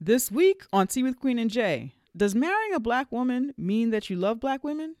This week on Tea with Queen and Jay, does marrying a black woman mean that you love black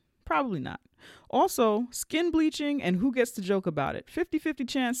women? Probably not. Also, skin bleaching and who gets to joke about it. 50-50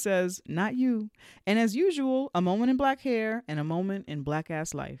 chance says, not you. And as usual, a moment in black hair and a moment in black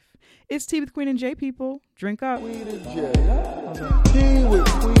ass life. It's Tea with Queen and Jay, people. Drink up. Queen and Jay. Tea with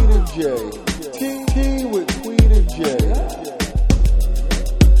Queen and Jay. Tea with Queen and Jay.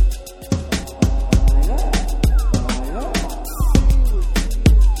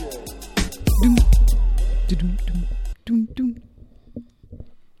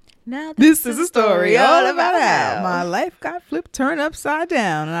 Now this is a story all about how my life got flipped, turned upside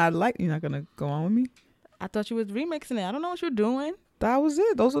down, and you're not gonna go on with me? I thought you was remixing it. I don't know what you're doing. That was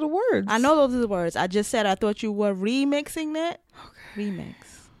it. Those are the words. I know those are the words. I just said I thought you were remixing that. Okay. Remix.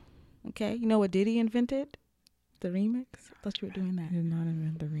 Okay. You know what Diddy invented? The remix. I thought you were doing I that. did not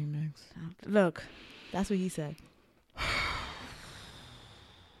invent the remix. Look, that's what he said.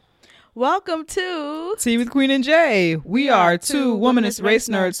 Welcome to Tea with Queen and Jay. We are two womanist race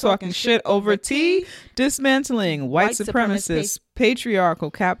nerds talking shit over tea, dismantling white supremacist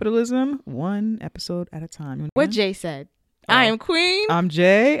patriarchal capitalism, one episode at a time. what Jay said. I am Queen. I'm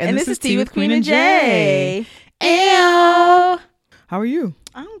Jay, and this is Tea with Queen and Jay. Ew. How are you?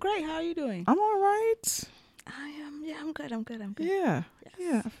 I'm great. How are you doing? I'm all right. I am. Yeah, I'm good. I'm good. Yeah. Yes.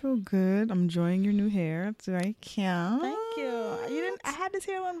 Yeah, I feel good. I'm enjoying your new hair. It's very cute. Thank you. You didn't. I had this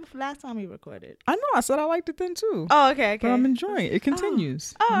hair one last time we recorded. I know. I said I liked it then too. Oh, okay. But I'm enjoying it. It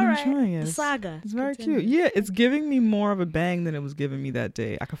continues. I'm all right. enjoying it. The saga. It's very continues. cute. Yeah, it's giving me more of a bang than it was giving me that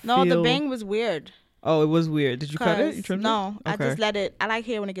day. I could No, feel. the bang was weird. Oh, it was weird. Did you cut it? You trimmed No, it? I just let it. I like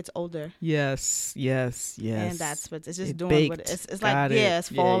hair when it gets older. Yes. And that's what it's just It doing. What baked. it's Got like, it. yeah, it's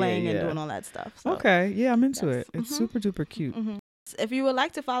falling Yeah. and doing all that stuff. So. Okay. Yeah, I'm into Yes. it. It's Mhm. super duper cute. Mm-hmm. If you would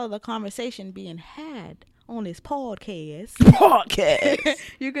like to follow the conversation being had on this podcast,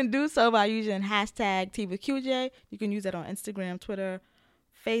 you can do so by using hashtag #TeaWithQJ. You can use that on Instagram, Twitter,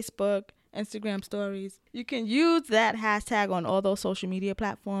 Facebook, Instagram stories. You can use that hashtag on all those social media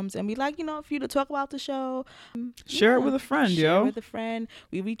platforms, and we like, for you to talk about the show. Share it with a friend, Share yo. it with a friend.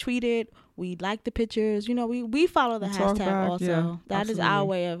 We retweet it. We like the pictures. We follow the We talk hashtag back, also. yeah, That is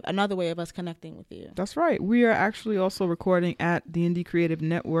another way of us connecting with you. That's right. We are actually also recording at the Indie Creative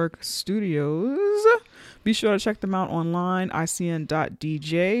Network Studios. Be sure to check them out online,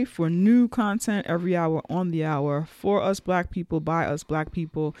 icn.dj, for new content every hour on the hour for us black people, by us black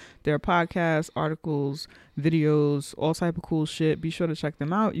people. Their podcasts, articles, videos, all type of cool shit. Be sure to check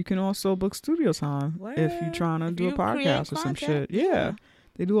them out. You can also book studio time if you're trying to do a podcast or some shit. Yeah.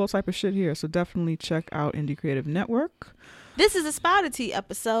 They do all type of shit here. So definitely check out Indie Creative Network. This is a Spotted Tea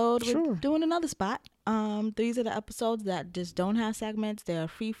episode. Sure. We're doing another spot. These are the episodes that just don't have segments. They're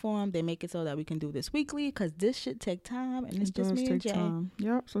free form. They make it so that we can do this weekly because this should take time, and it's It just does me take and Jay. time.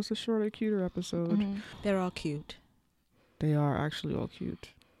 Yep. So it's a shorter, cuter episode. Mm-hmm. They're all cute. They are actually all cute.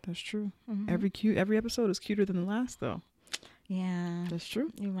 That's true. Mm-hmm. Every episode is cuter than the last, though. Yeah, That's true.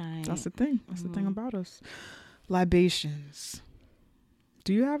 you're right. That's the thing. That's the thing about us. Libations.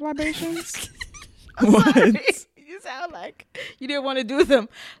 Do you have libations? What? You sound like you didn't want to do them.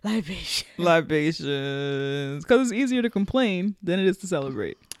 Libations. Libations. Because it's easier to complain than it is to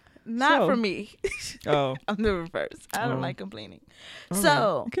celebrate. Not So- for me. Oh. I'm the reverse. I don't Oh. like complaining. Okay.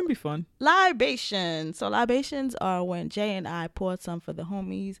 So It can be fun. libations. So libations are when Jay and I pour some for the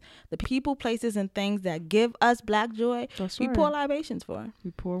homies, the people, places, and things that give us black joy. That's We right. pour libations for.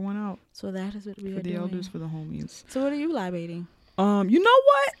 We pour one out So that is what we for are the doing. elders, for the homies. So what are you libating? You know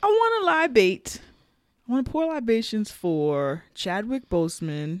what? I want to libate. I want to pour libations for Chadwick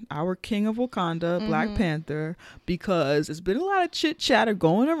Boseman, our king of Wakanda, Black Panther, because there's been a lot of chit chatter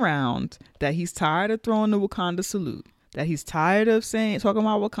going around that he's tired of throwing the Wakanda salute, that he's tired of talking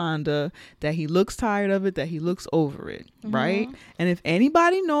about Wakanda, that he looks tired of it, that he looks over it, right? And if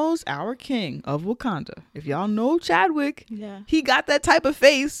anybody knows our king of Wakanda, if y'all know Chadwick, Yeah. he got that type of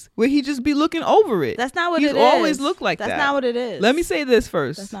face where he just be looking over it. That's not what He's it is. always looked like that. That's not what it is. Let me say this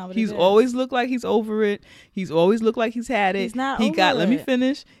first. That's not what He's it is. always looked like he's over it. He's always looked like he's had it. He's not Let me over it.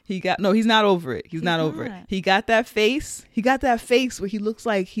 finish. He's not over it. He's not over it. not. He got that face. He got that face where he looks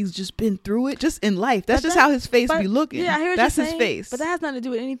like he's just been through it just in life. That's just how his face be looking. Yeah, I hear what That's you're his saying, face. But that has nothing to do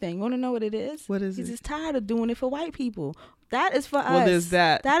with anything. You want to know what it is? What is He's it? just tired of doing it for white people. That is for us. Well, there's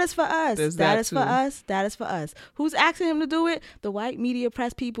that. That is for us. There's that that is too. for us. That is for us. Who's asking him to do it? The white media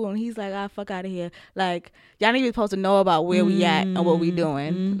press people, and he's like, fuck out of here. Like, y'all ain't even supposed to know about where we at and what we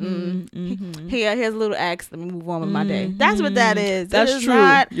doing. Here's a little X. Let me move on with my day. That's what that is. That's It is true.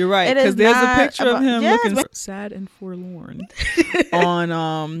 not- You're right. it Because is there's a not picture of about- him Yes, looking but- sad and forlorn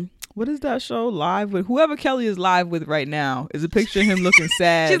on what is that show? Live with whoever Kelly is live with right now is a picture of him looking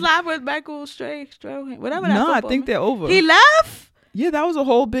sad. She's live with Michael Strahan, whatever. That No, I football think man. they're over. He left. Yeah, that was a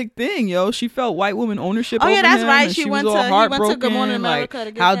whole big thing, yo. She felt white woman ownership. Oh, yeah, over that's him, right. and She was went all to- he went to heartbroken, Good Morning America like,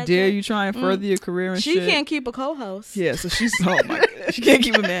 to get how that dare shit. you try and further your career and She shit. can't keep a co-host. Yeah, so she's oh my God. She can't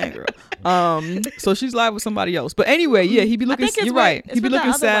keep a man, girl. So she's live with somebody else. But anyway, yeah, he be looking. think it's You're with- right. it's He be with the looking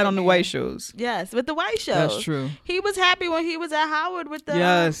other sad white on the man. white shows. Yes, with the white show. That's true. He was happy when he was at Howard with the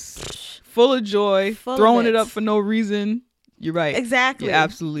Yes, full of joy, Full of throwing it it. up for no reason. You're right. Exactly. You're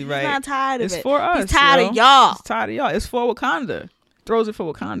absolutely right. He's not tired of It's it. for us. He's tired yo. of y'all. It's tired of y'all. It's for Wakanda. Throws it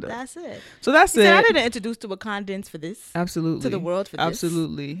for Wakanda. That's it. So that's He it. said, I didn't introduce the Wakandans for this. Absolutely. To the world for this.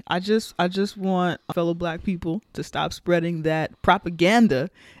 Absolutely. I just want fellow black people to stop spreading that propaganda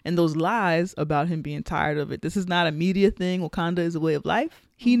and those lies about him being tired of it. This is not a media thing. Wakanda is a way of life.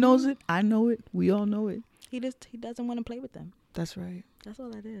 He knows it. I know it. We all know it. He doesn't want to play with them. That's right. That's all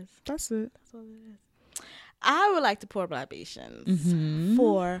that is. That's it. That's all it is. I would like to pour libations Mm-hmm.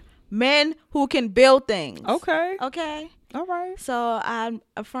 for men who can build things. Okay. Okay. All right. So I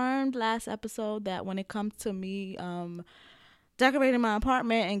affirmed last episode that when it comes to me decorating my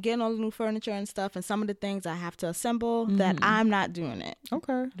apartment and getting all the new furniture and stuff and some of the things I have to assemble, that I'm not doing it.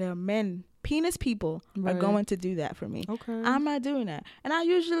 Okay. The men, penis people, are Right. going to do that for me. Okay. I'm not doing that. And I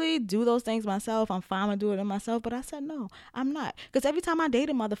usually do those things myself. I'm fine with doing it myself. But I said, no, I'm not. Because every time I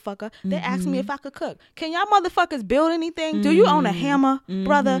date a motherfucker, they ask me if I could cook. Can y'all motherfuckers build anything? Do you own a hammer,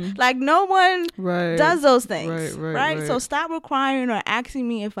 brother? Like, no one Right. does those things. Right. So stop requiring or asking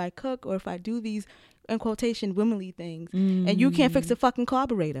me if I cook or if I do these, in quotation, womanly things. And you can't fix a fucking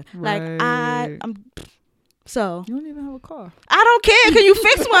carburetor. Like, Right. I'm... So... You don't even have a car. I don't care. Can you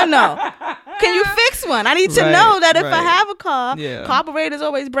fix one though? Can you fix one? I need to Right, know that if I right. have a car, Yeah. carburetor's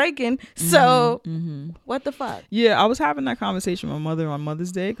always breaking. So what the fuck? Yeah, I was having that conversation with my mother on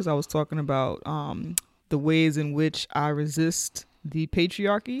Mother's Day because I was talking about the ways in which I resist the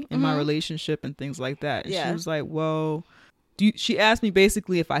patriarchy in my relationship and things like that. And she Yeah. was like, well, she asked me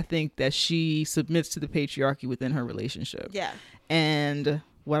basically if I think that she submits to the patriarchy within her relationship. Yeah. And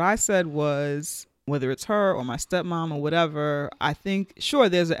what I said was, whether it's her or my stepmom or whatever, I think, sure,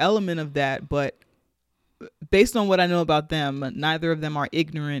 there's an element of that, but based on what I know about them, neither of them are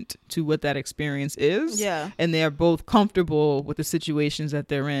ignorant to what that experience is. Yeah. And they're both comfortable with the situations that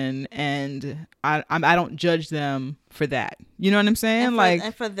they're in. And I don't judge them for that. You know what I'm saying?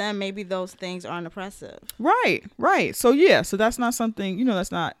 And for them, maybe those things aren't oppressive. Right. So yeah, so that's not something,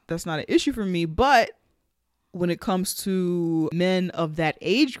 that's not an issue for me. But when it comes to men of that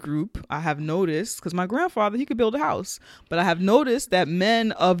age group, I have noticed, because my grandfather, he could build a house, but I have noticed that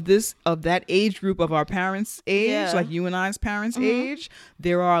men of that age group of our parents' age, like you and I's parents' age,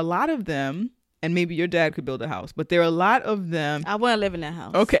 there are a lot of them, and maybe your dad could build a house, but there are a lot of them. I wouldn't live in that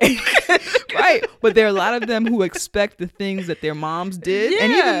house. Okay. Right. But there are a lot of them who expect the things that their moms did.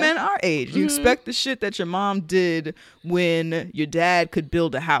 And even men our age. You expect the shit that your mom did when your dad could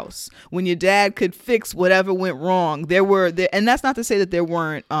build a house. When your dad could fix whatever went wrong. And that's not to say that there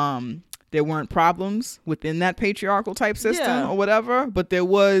weren't problems within that patriarchal type system or whatever, but there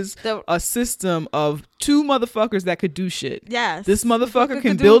was a system of two motherfuckers that could do shit. Yes. This motherfucker can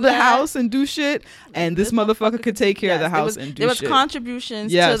could build do a that. house and do shit, and this motherfucker could take care of the house and do there was shit.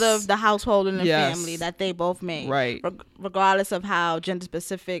 contributions Yes. to the household and the Yes. family that they both made. Right. Regardless of how gender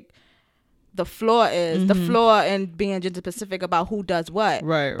specific the flaw is, the flaw in being gender specific about who does what.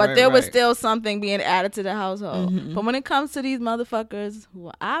 Right, But right, there was right. still something being added to the household. But when it comes to these motherfuckers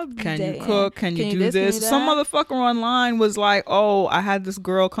who I've Can dating, you cook? Can you do can this? you Some that? motherfucker online was like, "Oh, I had this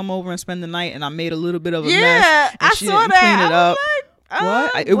girl come over and spend the night, and I made a little bit of a Yeah, mess, and I she saw didn't that. clean it I up." was like,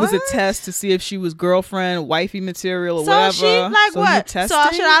 What? It was a what? test to see if she was girlfriend, wifey material, or So whatever. she like so what? You So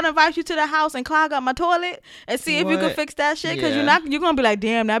testing? should I invite you to the house and clog up my toilet and see if you can What? fix that shit? Because Yeah. you're gonna be like,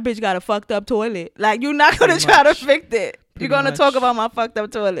 damn, that bitch got a fucked up toilet. Like you're not gonna Pretty try much. to fix it. Pretty You're gonna much. talk about my fucked up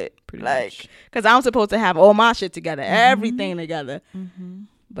toilet. Pretty like, much. because I'm supposed to have all my shit together, everything together.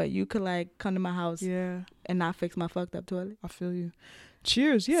 But you could like come to my house Yeah, and not fix my fucked up toilet. I feel you.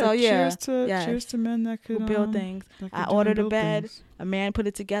 Cheers, yeah. So, yeah, cheers to men that Who could build things? that could I do and ordered a build bed. things. A man put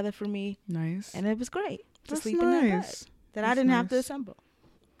it together for me, Nice. and it was great to That's sleep in that bed nice. that I That's didn't have to nice. assemble.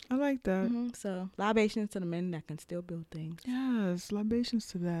 I like that. So libations to the men that can still build things. Yes, libations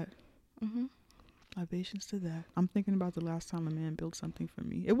to that. Mm-hmm. Libations to that. I'm thinking about the last time a man built something for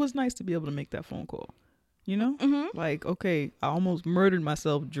me. It was nice to be able to make that phone call. You know? Mm-hmm. Like, okay, I almost murdered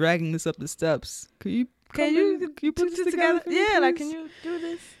myself dragging this up the steps. Can you put this together? For me, Yeah, like, please? can you do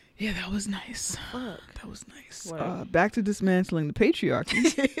this? Yeah, that was nice. Fuck. That was nice. Whatever. Back to dismantling the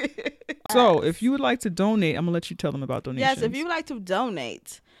patriarchy. So, if you would like to donate, I'm gonna let you tell them about donations. Yes, if you would like to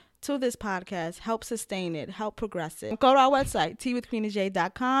donate to this podcast, help sustain it, help progress it. Go to our website,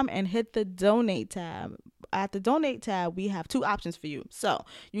 teawithqueenaj.com, and hit the donate tab. At the donate tab, we have 2 options for you. So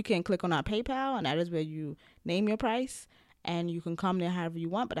you can click on our PayPal, and that is where you name your price, and you can come there however you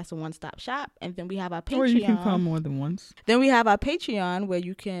want, but that's a one-stop shop. And then we have our Patreon. Or you can come more than once. Then we have our Patreon, where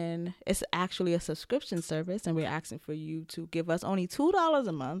you can, it's actually a subscription service, and we're asking for you to give us only $2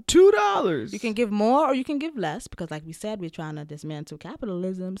 a month. $2. You can give more or you can give less, because like we said, we're trying to dismantle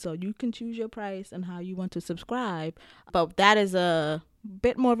capitalism, so you can choose your price and how you want to subscribe. But that is a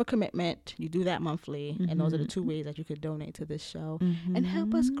bit more of a commitment. You do that monthly, and those are the 2 ways that you could donate to this show and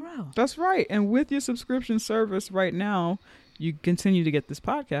help us grow. That's right. And with your subscription service right now, you continue to get this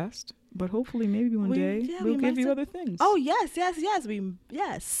podcast, but hopefully maybe one day we'll give you other things. Oh, yes.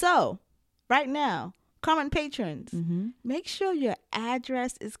 So right now, current patrons, make sure your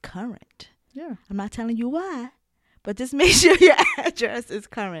address is current. Yeah. I'm not telling you why, but just make sure your address is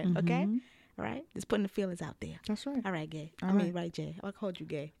current, okay? All right? Just putting the feelers out there. That's right. All right, Gay. Right, Jay. I'll hold you,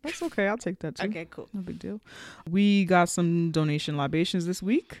 Gay. That's okay. I'll take that too. Okay, cool. No big deal. We got some donation libations this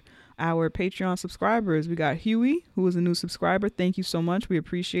week. Our Patreon subscribers, we got Huey, who is a new subscriber. Thank you so much. We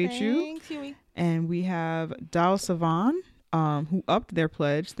appreciate you. Thanks, Huey. And we have Dao Savan, who upped their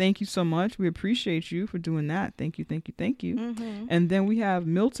pledge. Thank you so much. We appreciate you for doing that. Thank you. And then we have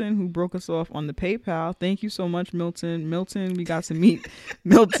Milton, who broke us off on the PayPal. Thank you so much, Milton. We got to meet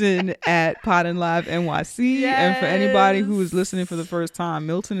Milton at Pod and Live NYC. Yes. And for anybody who is listening for the first time,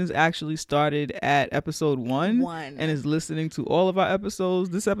 Milton has actually started at episode 1 and is listening to all of our episodes.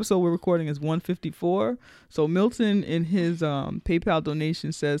 This episode we're recording is 154. So Milton, in his PayPal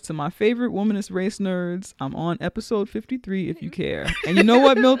donation, says, "To my favorite womanist race nerds, I'm on episode 53 if you care." And you know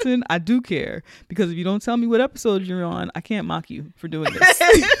what, Milton? I do care, because if you don't tell me what episode you're on, I can't mock you for doing this.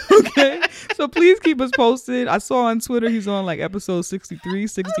 Okay? So please keep us posted. I saw on Twitter he's on like episode 63,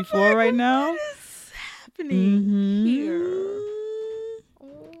 64 right now. What is happening here?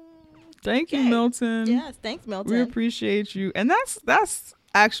 Thank you, Milton. Yes, thanks, Milton. We appreciate you. And that's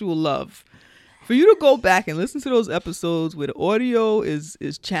actual love. For you to go back and listen to those episodes where the audio is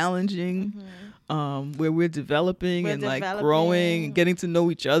challenging, where we're developing and like growing and getting to know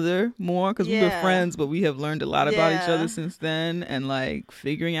each other more, because we were friends, but we have learned a lot about each other since then, and like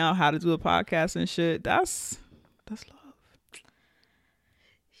figuring out how to do a podcast and shit. That's love.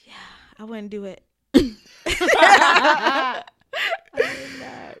 Yeah, I wouldn't do it.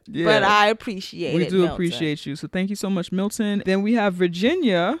 Yeah. But I appreciate it. We do Milton. appreciate you. So thank you so much, Milton. Then we have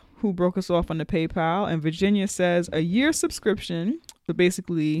Virginia, who broke us off on the PayPal. And Virginia says a year subscription. But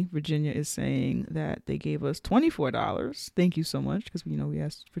basically, Virginia is saying that they gave us $24. Thank you so much, because we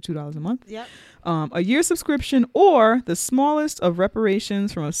asked for $2 a month. Yep. A year subscription, or the smallest of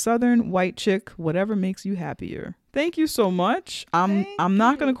reparations from a Southern white chick, whatever makes you happier. Thank you so much. I'm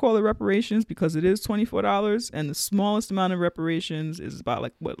not going to call it reparations, because it is $24, and the smallest amount of reparations is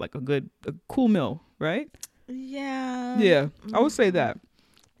about a cool meal, right? Yeah. Yeah, I would say that.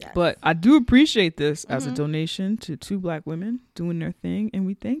 Yes. But I do appreciate this as a donation to 2 Black women doing their thing, and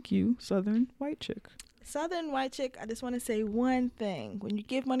we thank you, Southern white chick. Southern white chick, I just want to say one thing. When you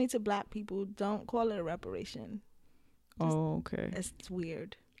give money to Black people, don't call it a reparation. Okay. It's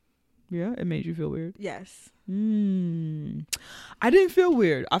weird. Yeah, it made you feel weird? Yes. I didn't feel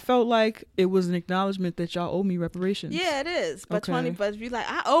weird. I felt like it was an acknowledgement that y'all owe me reparations. Yeah, it is. But but if you like,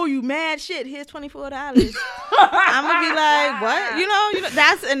 I owe you mad shit. Here's $24. I'm gonna be like, what? You know,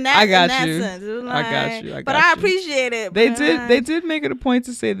 that's in that. I got in you. That sense. Like, I got you. But I appreciate it. They did make it a point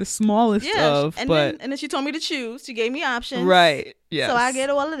to say the smallest of. And but then she told me to choose. She gave me options. Right. Yes. So I get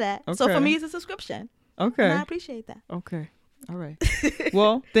all of that. Okay. So for me, it's a subscription. Okay. And I appreciate that. Okay. All right.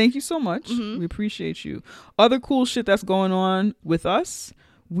 Well, thank you so much. We appreciate you. Other cool shit that's going on with us.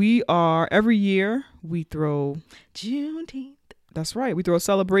 We are, every year, we throw Juneteenth. That's right. We throw a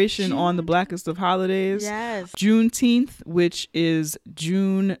celebration on the blackest of holidays. Yes. Juneteenth, which is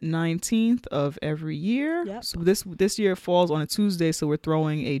June 19th of every year. Yep. So this year falls on a Tuesday, so we're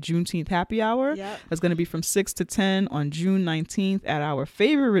throwing a Juneteenth happy hour. Yep. That's going to be from 6 to 10 on June 19th at our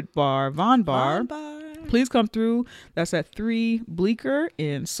favorite bar, Von Bar. Von Bar. Please come through. That's at 3 Bleecker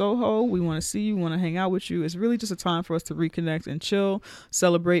in Soho. We want to see you. We want to hang out with you. It's really just a time for us to reconnect and chill,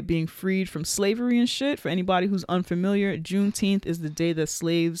 celebrate being freed from slavery and shit. For anybody who's unfamiliar, Juneteenth is the day that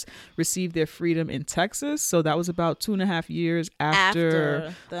slaves received their freedom in Texas. So that was about 2.5 years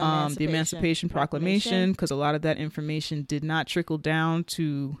after the Emancipation Proclamation, because a lot of that information did not trickle down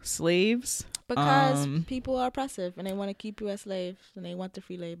to slaves. Because people are oppressive and they want to keep you as slaves and they want the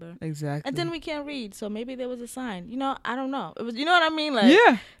free labor. Exactly. And then we can't read, so maybe there was a sign. I don't know. It was, you know what I mean? Like,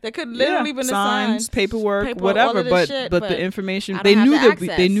 yeah, there could literally been a signs, sign, paperwork, whatever. But shit, the information, I they don't knew have that the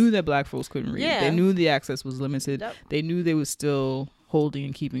they access. knew that black folks couldn't read. Yeah. They knew the access was limited. Yep. They knew they were still holding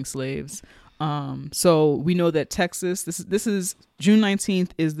and keeping slaves. So we know that Texas, this is June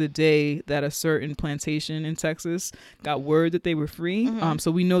 19th is the day that a certain plantation in Texas got word that they were free.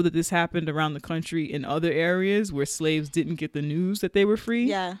 So we know that this happened around the country in other areas where slaves didn't get the news that they were free.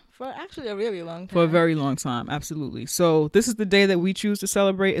 Yeah, for actually a really long time. For a very long time, absolutely. So this is the day that we choose to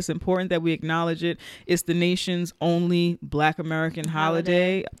celebrate. It's important that we acknowledge it. It's the nation's only Black American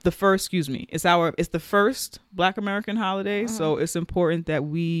holiday. It's the first Black American holiday. So it's important that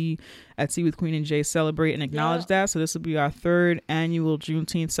we at Tea with Queen and Jay celebrate and acknowledge that. So this will be our third annual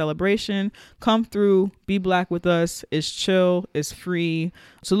Juneteenth celebration. Come through, be Black with us. It's chill, it's free.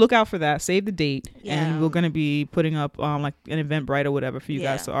 So look out for that. Save the date. And we're going to be putting up like an Eventbrite or whatever for you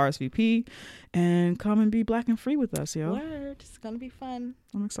guys to RSVP and come and be Black and free with us, yo. Word. It's going to be fun.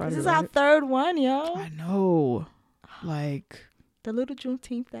 I'm excited. This is our third one, yo. I know. Like the little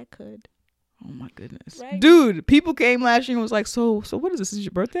Juneteenth that could. Oh my goodness. Right. Dude, people came last year and was like, so what is this? Is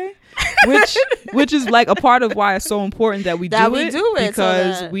your birthday? Which is like a part of why it's so important that we do it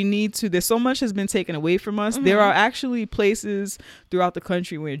because we need to. There's so much has been taken away from us. There are actually places throughout the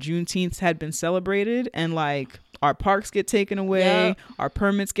country where Juneteenth had been celebrated and like our parks get taken away, our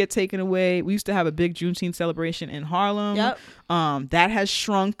permits get taken away. We used to have a big Juneteenth celebration in Harlem. That has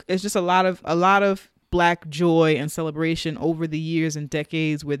shrunk. It's just a lot of Black joy and celebration over the years and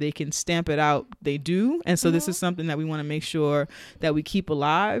decades where they can stamp it out. They do. And so this is something that we want to make sure that we keep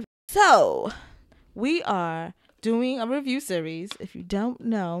alive. So we are doing a review series, if you don't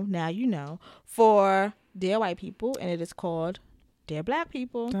know, now you know, for Dear White People, and it is called Dear Black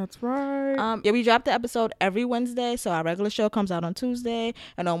People. That's right. We drop the episode every Wednesday, so our regular show comes out on Tuesday,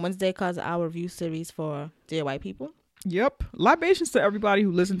 and on Wednesday comes our review series for Dear White People. Yep. Libations to everybody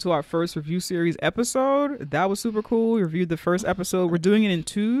who listened to our first review series episode. That was super cool. We reviewed the first episode. We're doing it in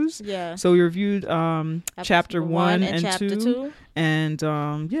twos. Yeah. So we reviewed chapter 1 and chapter 2.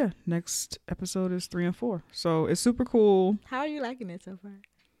 And next episode is 3 and 4. So it's super cool. How are you liking it so far?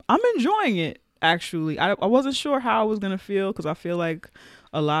 I'm enjoying it, actually. I wasn't sure how I was going to feel because I feel like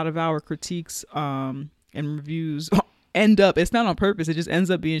a lot of our critiques and reviews end up, it's not on purpose, it just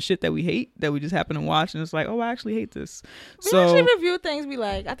ends up being shit that we hate, that we just happen to watch, and it's like, oh, I actually hate this. We actually review things we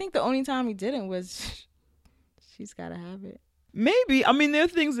like. I think the only time we didn't was She's Gotta Have It. Maybe. I mean, there are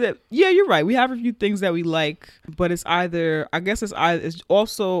things that, yeah, you're right, we have reviewed things that we like, but it's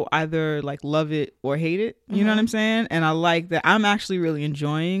also either like love it or hate it, you know what I'm saying? And I like that. I'm actually really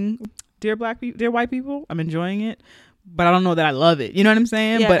enjoying Dear White People. I'm enjoying it, but I don't know that I love it. You know what I'm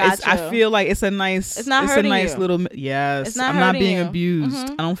saying? Yeah, but I feel like it's a nice little, yes. It's not I'm not being you.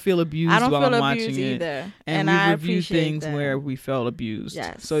 abused. I don't feel abused while I'm watching it. Either. And we review things where we felt abused.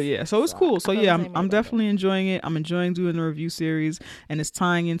 Yes. So yeah, so it's cool. So yeah, I'm definitely enjoying it. I'm enjoying doing the review series, and it's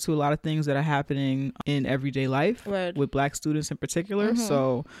tying into a lot of things that are happening in everyday life with Black students in particular.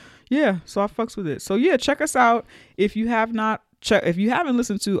 So yeah, so I fucks with it. So yeah, check us out if you haven't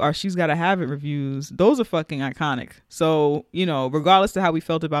listened to our She's Gotta Have It reviews. Those are fucking iconic. So, you know, regardless of how we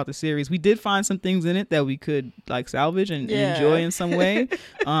felt about the series, we did find some things in it that we could like salvage and enjoy in some way.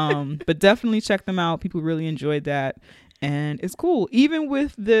 But definitely check them out. People really enjoyed that. And it's cool. Even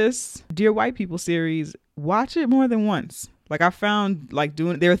with this Dear White People series, watch it more than once. Like I found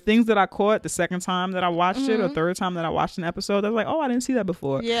there are things that I caught the second time that I watched it or third time that I watched an episode. I was like, oh, I didn't see that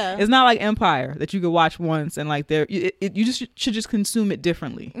before. Yeah. It's not like Empire that you could watch once and like you just should just consume it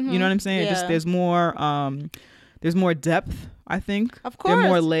differently. You know what I'm saying? Yeah. Just there's more depth, I think. Of course. There are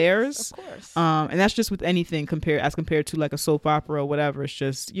more layers. Of course. And that's just with anything compared to like a soap opera or whatever. It's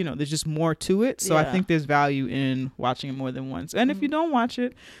just, you know, there's just more to it. So I think there's value in watching it more than once. And if you don't watch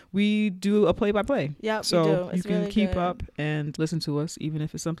it, we do a play-by-play. Yeah, so we do. You can really keep up and listen to us, even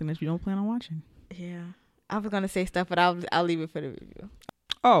if it's something that you don't plan on watching. Yeah. I was going to say stuff, but I'll leave it for the review.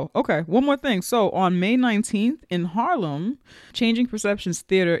 Oh, okay. One more thing. So on May 19th in Harlem, Changing Perceptions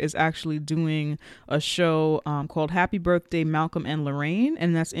Theater is actually doing a show called Happy Birthday, Malcolm and Lorraine.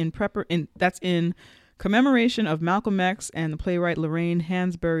 And that's in commemoration of Malcolm X and the playwright Lorraine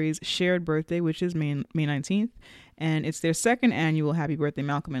Hansberry's shared birthday, which is May 19th. and it's their second annual Happy Birthday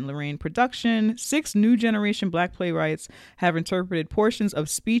Malcolm and Lorraine production. 6 new generation Black playwrights have interpreted portions of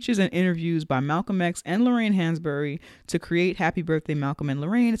speeches and interviews by Malcolm X and Lorraine Hansberry to create Happy Birthday Malcolm and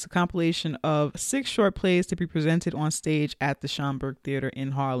Lorraine. It's a compilation of 6 short plays to be presented on stage at the Schomburg Theater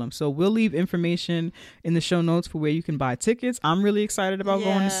in Harlem. So we'll leave information in the show notes for where you can buy tickets. I'm really excited about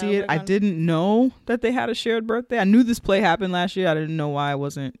going to see it. I didn't know that they had a shared birthday. I knew this play happened last year. I didn't know why it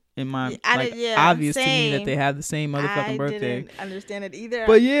wasn't in my obvious to me that they have the same motherfucking birthday. I didn't understand it either.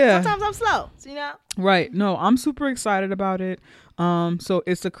 But yeah, sometimes I'm slow, so, you know. Right. No, I'm super excited about it. So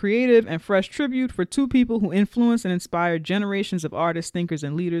it's a creative and fresh tribute for 2 people who influenced and inspired generations of artists, thinkers,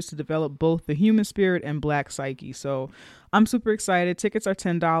 and leaders to develop both the human spirit and Black psyche. So I'm super excited. Tickets are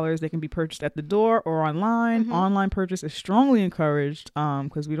 $10. They can be purchased at the door or online. Mm-hmm. Online purchase is strongly encouraged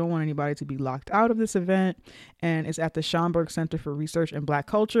because we don't want anybody to be locked out of this event. And it's at the Schomburg Center for Research and Black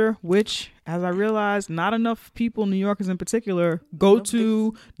Culture, which, as I realized, not enough people, New Yorkers in particular,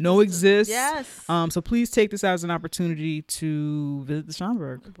 know exist. Yes. So please take this as an opportunity to visit the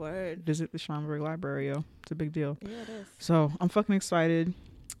Schomburg. Word. Visit the Schomburg Library. It's a big deal. Yeah, it is. So I'm fucking excited.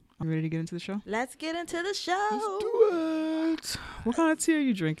 You ready to get into the show? Let's get into the show. Let's do it. What kind of tea are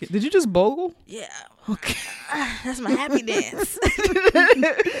you drinking? Did you just bogle? Yeah. Okay. That's my happy dance.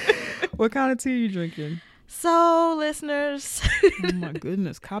 What kind of tea are you drinking? So, listeners. Oh my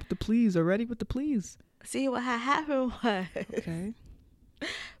goodness. Cop the please. Already with the please. See, what happened was. Okay.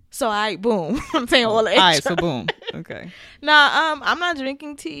 So, boom. I'm saying all that. All right, so boom. Okay. Nah, I'm not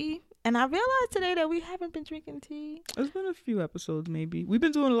drinking tea. And I realized today that we haven't been drinking tea. There's been a few episodes, maybe. We've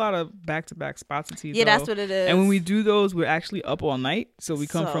been doing a lot of back-to-back spots of tea. Yeah, that's what it is. And when we do those, we're actually up all night. So we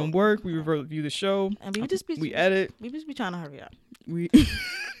come from work, we review the show, and we edit. We just be trying to hurry up. We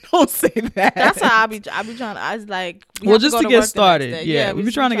don't say that. That's how I be trying. I was like, just to get started. Yeah, we be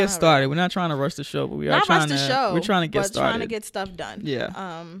trying to get started. We're not trying to rush the show, but we are trying to. We're trying to get started. Trying to get stuff done.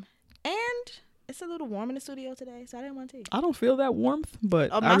 Yeah. And it's a little warm in the studio today, so I didn't want tea. I don't feel that warmth, but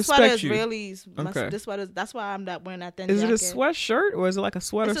my I respect sweater is you. Really, okay. This sweater, that's why I'm not wearing that thin jacket. Is it a sweatshirt or is it like a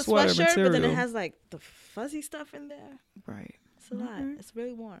sweater sweatshirt, material? But then it has like the fuzzy stuff in there. Right. It's a lot. It's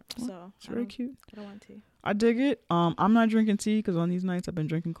really warm, so it's very cute. I don't want tea. I dig it. I'm not drinking tea because on these nights I've been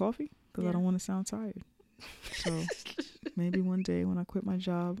drinking coffee because I don't want to sound tired. So maybe one day when I quit my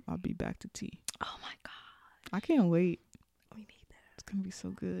job, I'll be back to tea. Oh my god! I can't wait. We need that. It's gonna be so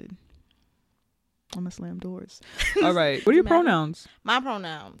good. I'm gonna slam doors. All right. What are your pronouns? My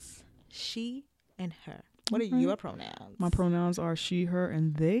pronouns: she and her. What are your pronouns? My pronouns are she, her,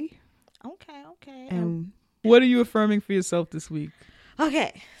 and they. Okay. And what are you affirming for yourself this week?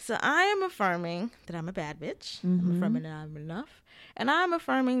 Okay, so I am affirming that I'm a bad bitch. Mm-hmm. I'm affirming that I'm enough. And I'm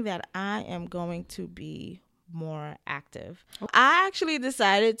affirming that I am going to be more active. Okay. I actually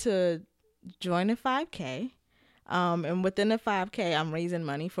decided to join a 5K. And within the 5K, I'm raising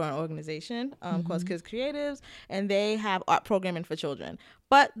money for an organization called Kids Creatives, and they have art programming for children.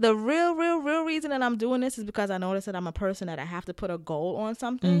 But the real reason that I'm doing this is because I noticed that I'm a person that I have to put a goal on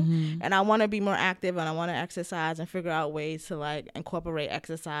something, and I want to be more active, and I want to exercise and figure out ways to like incorporate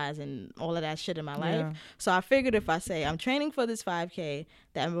exercise and all of that shit in my life. Yeah. So I figured if I say I'm training for this 5K,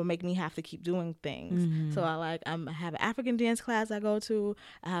 that will make me have to keep doing things. So I have an African dance class I go to.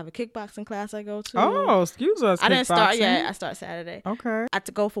 I have a kickboxing class I go to. Oh, excuse us. I didn't start yet. I start Saturday. Okay. I have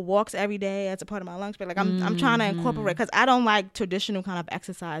to go for walks every day as a part of my lunch break. Like I'm trying to incorporate because I don't like traditional kind of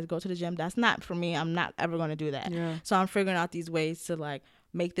exercise. Go to the gym. That's not for me. I'm not ever going to do that. Yeah. So I'm figuring out these ways to like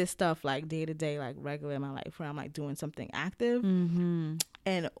make this stuff like day to day, like regular in my life, where I'm like doing something active,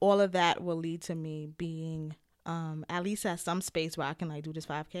 and all of that will lead to me being at least at some space where I can like do this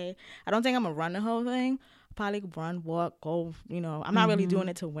 5K. I don't think I'm gonna run the whole thing. Probably run, walk, go. I'm not really doing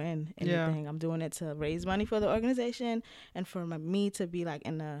it to win anything. I'm doing it to raise money for the organization and for me to be like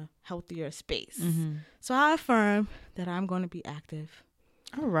in a healthier space. So I affirm that I'm going to be active.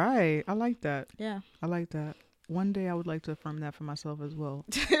 All right. I like that. Yeah. I like that. One day I would like to affirm that for myself as well.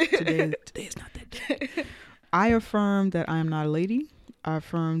 Today is not that day. I affirm that I am not a lady. I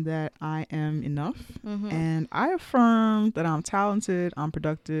affirm that I am enough. And I affirm that I'm talented, I'm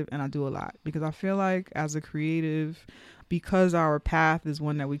productive, and I do a lot. Because I feel like as a creative, because our path is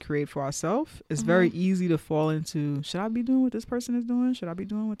one that we create for ourselves, it's very easy to fall into, should I be doing what this person is doing? Should I be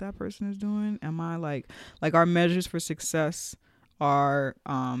doing what that person is doing? Am I like our measures for success are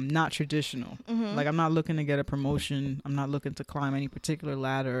not traditional. Like I'm not looking to get a promotion. I'm not looking to climb any particular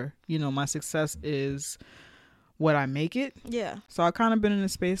ladder. My success is what I make it. Yeah. So I've kind of been in a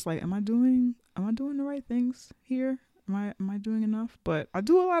space like, am I doing the right things here? Am I doing enough? But I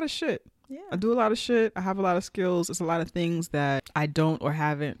do a lot of shit. Yeah. I do a lot of shit. I have a lot of skills. It's a lot of things that I don't or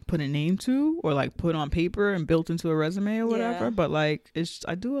haven't put a name to or like put on paper and built into a resume or whatever. Yeah. But like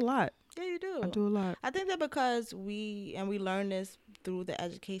I do a lot. Yeah, you do. I do a lot. I think that because we learn this through the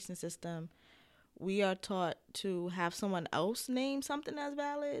education system, we are taught to have someone else name something as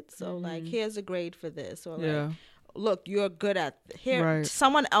valid. So like, here's a grade for this, or like, look, you're good at here. Right.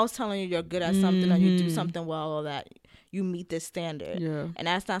 Someone else telling you you're good at something, or you do something well, or that you meet this standard. Yeah. And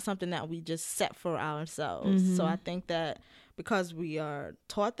that's not something that we just set for ourselves. So I think that because we are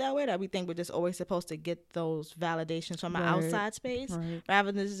taught that way, that we think we're just always supposed to get those validations from an outside space,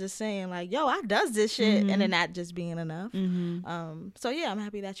 rather than just saying like, yo, I does this shit, and then that just being enough. So yeah, I'm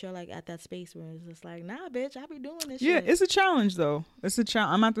happy that you're like at that space where it's just like, nah, bitch, I be doing this shit. Yeah, it's a challenge though. It's a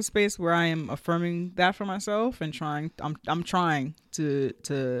challenge. I'm at the space where I am affirming that for myself and I'm trying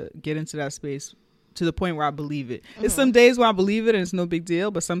to get into that space to the point where I believe it. It's some days where I believe it and it's no big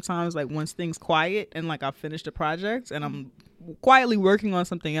deal, but sometimes like once things quiet and like I finished a project and I'm quietly working on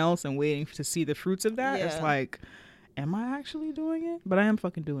something else and waiting to see the fruits of that, it's like, am I actually doing it? But I am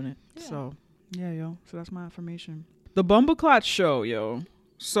fucking doing it. So yeah, yo. So that's my affirmation. The Bumbleclot Show, yo.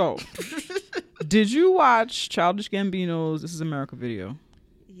 So did you watch Childish Gambino's This Is America video?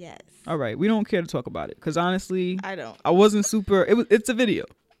 Yes. All right, we don't care to talk about it because honestly, I don't. I wasn't super. It's a video.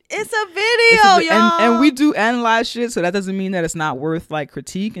 It's a video, y'all. And we do analyze shit, so that doesn't mean that it's not worth like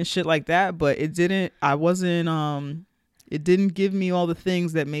critique and shit like that. But it didn't. I wasn't. It didn't give me all the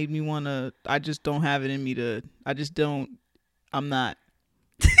things that made me want to. I just don't have it in me to. I just don't. I'm not.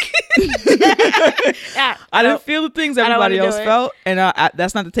 I didn't feel the things everybody else felt, and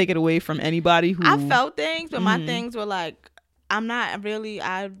that's not to take it away from anybody who. I felt things, but my things were like, I'm not really.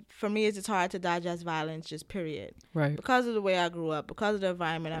 For me, it's just hard to digest violence, just period. Right. Because of the way I grew up, because of the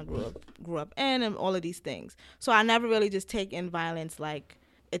environment I grew up in, and all of these things. So I never really just take in violence like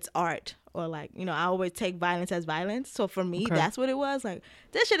it's art, or like, you know, I always take violence as violence. So for me, that's what it was. Like,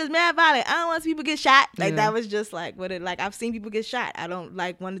 this shit is mad violent. I don't want to see people get shot. Like that was just like what it. Like I've seen people get shot. I don't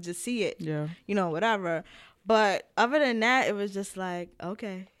like want to just see it. Yeah. You know, whatever. But other than that, it was just like,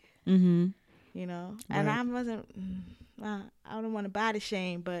 okay. You know, and I wasn't. I don't want to body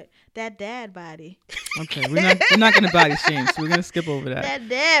shame, but that dad body. Okay, we're not gonna body shame, so we're gonna skip over that. That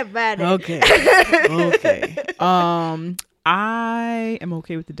dad body. Okay. I am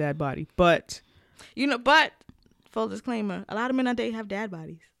okay with the dad body, but you know, but full disclaimer, a lot of men out there have dad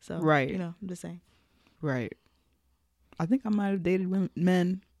bodies. So you know, I'm just saying. Right. I think I might have dated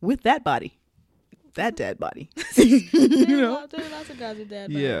men with that body. That dad body. You know, there's lots of guys with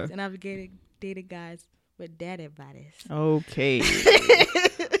dad bodies, and I've dated guys with daddy bodies. Okay.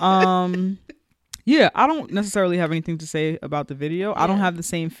 Yeah, I don't necessarily have anything to say about the video. I don't have the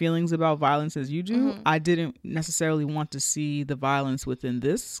same feelings about violence as you do. I didn't necessarily want to see the violence within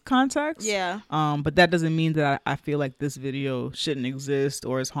this context. Yeah. But that doesn't mean that I feel like this video shouldn't exist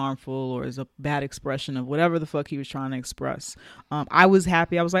or is harmful or is a bad expression of whatever the fuck he was trying to express. I was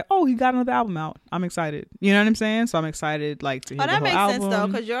happy. I was like, oh, he got another album out. I'm excited. You know what I'm saying? So I'm excited like to hear the whole album. That makes sense though,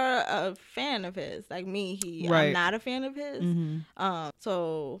 because you're a fan of his. Like me, I'm not a fan of his.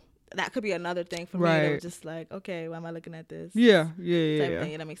 So that could be another thing for me. That was just like, okay, why am I looking at this? Yeah.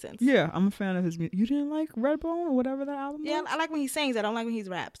 Thing. That makes sense. Yeah, I'm a fan of his music. You didn't like Redbone or whatever that album was? I like when he sings. I don't like when he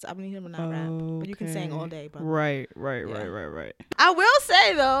raps. I mean, him not rap, but you can sing all day. Bro. Right. I will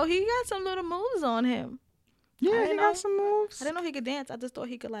say though, he got some little moves on him. Yeah, he got some moves. I didn't know he could dance. I just thought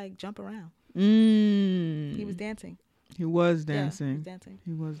he could like jump around. He was dancing. He was dancing. Yeah,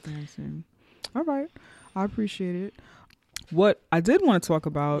 he was dancing. All right, I appreciate it. What I did want to talk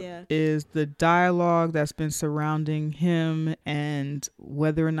about is the dialogue that's been surrounding him and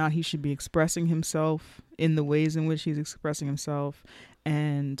whether or not he should be expressing himself in the ways in which he's expressing himself,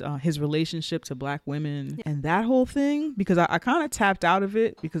 and his relationship to black women and that whole thing, because I kind of tapped out of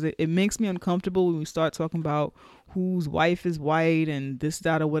it because it makes me uncomfortable when we start talking about whose wife is white and this,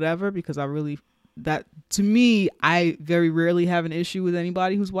 that, or whatever, because that to me, I very rarely have an issue with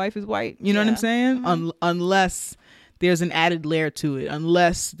anybody whose wife is white. You know what I'm saying? Unless there's an added layer to it,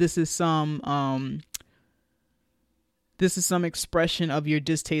 unless this is some expression of your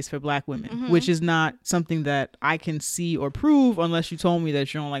distaste for black women, which is not something that I can see or prove unless you told me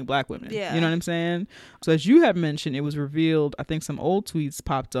that you don't like black women. Yeah. You know what I'm saying? So as you had mentioned, it was revealed, I think some old tweets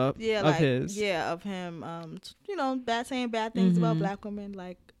popped up of his. Yeah, of him, you know, saying bad things about black women,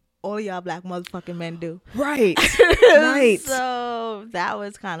 like all y'all black motherfucking men do. Right. Right. So that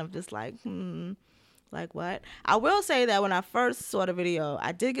was kind of just like, like what? I will say that when I first saw the video,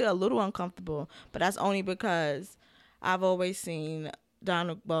 I did get a little uncomfortable, but that's only because I've always seen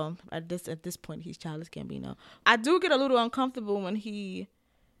Donald. Well, at this point, he's Childish Gambino. I do get a little uncomfortable when he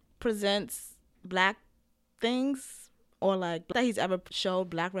presents black things or like that he's ever showed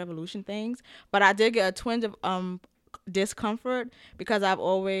Black Revolution things, but I did get a twinge of discomfort because I've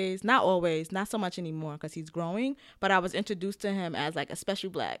always, not so much anymore because he's growing, but I was introduced to him as like a special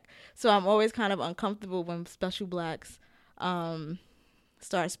Black, so I'm always kind of uncomfortable when special Blacks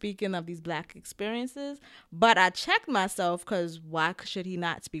start speaking of these Black experiences. But I checked myself because why should he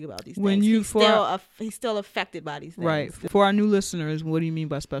not speak about these things? He's still affected by these things. Right. For our new listeners, what do you mean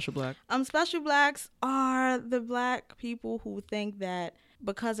by special Black? Special Blacks are the Black people who think that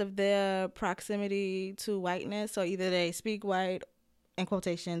because of their proximity to whiteness, so either they speak white in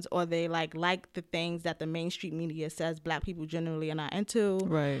quotations, or they like the things that the mainstream media says Black people generally are not into.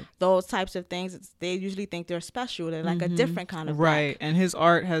 Right. Those types of things, they usually think they're special. They're like a different kind of right. Black. And his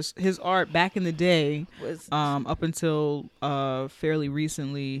art back in the day was up until fairly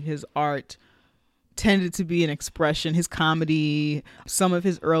recently, his art tended to be an expression. His comedy, some of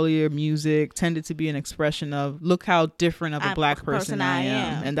his earlier music tended to be an expression of, look how different of a Black person I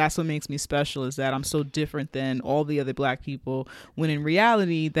am. And that's what makes me special, is that I'm so different than all the other Black people, when in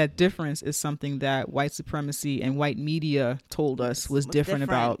reality that difference is something that white supremacy and white media told us was different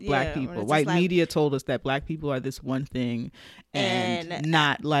about Black people. White media told us that Black people are this one thing and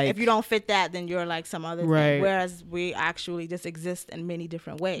not like, if you don't fit that, then you're like some other thing, whereas we actually just exist in many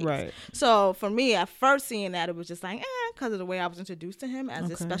different ways. Right. So for me, at first seeing that, it was just like because of the way I was introduced to him as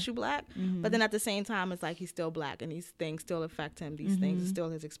a special Black. But then at the same time, it's like he's still Black and these things still affect him. These things are still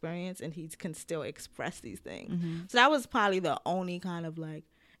his experience, and he can still express these things. So that was probably the only kind of like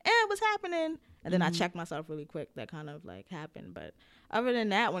what's happening. And then I checked myself really quick, that kind of like happened. But other than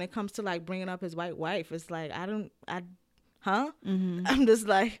that, when it comes to like bringing up his white wife, it's like I'm just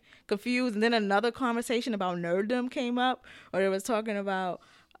like confused. And then another conversation about nerddom came up, where it was talking about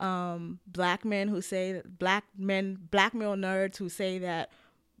Black men who say black male nerds who say that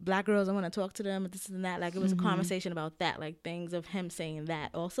Black girls don't want to talk to them, and this and that. Like it was a conversation about that, like things of him saying that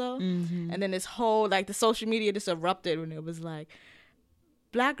also. And then this whole like the social media just erupted when it was like,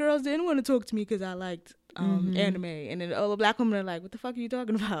 Black girls didn't want to talk to me because I liked anime, and then all the Black women are like, what the fuck are you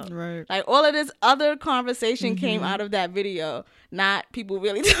talking about? Right. Like all of this other conversation came out of that video, not people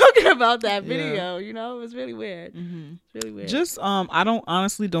really talking about that video. You know, it was really weird. It's really weird. Just I don't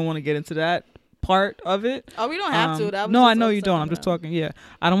want to get into that part of it. Oh, we don't have to. That was no, I know you don't. I'm just talking. Yeah,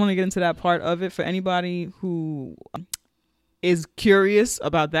 I don't want to get into that part of it. For anybody who is curious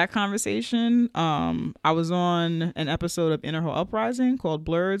about that conversation, I was on an episode of Inner Hill Uprising called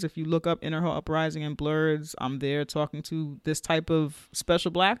Blurs. If you look up Inner Hill Uprising and Blurs, I'm there talking to this type of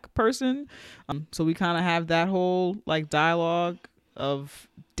special Black person. So we kind of have that whole like dialogue of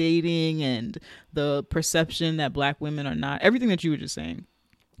dating and the perception that Black women are not, everything that you were just saying.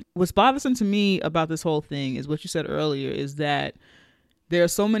 What's bothersome to me about this whole thing is what you said earlier, is that there are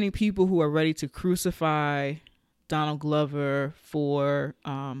so many people who are ready to crucify Donald Glover for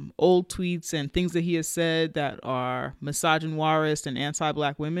old tweets and things that he has said that are misogynoirist and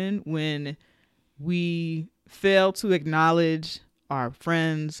anti-Black women, when we fail to acknowledge our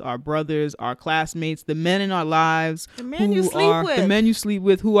friends, our brothers, our classmates, the men in our lives, the men you sleep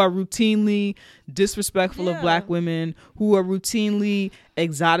with, who are routinely disrespectful of Black women, who are routinely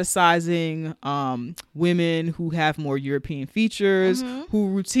exoticizing women who have more European features,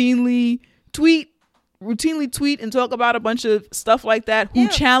 who routinely tweet and talk about a bunch of stuff like that, who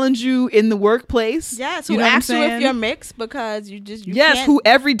challenge you in the workplace. Yes, who ask you if you're mixed because you can't. Who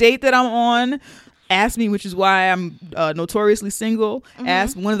every date that I'm on ask me, which is why I'm notoriously single,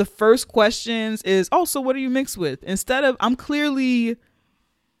 ask one of the first questions is, oh, so what are you mixed with? Instead of, I'm clearly,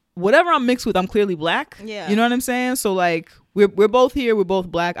 whatever I'm mixed with, I'm clearly Black. Yeah. You know what I'm saying? So like, we're both here, we're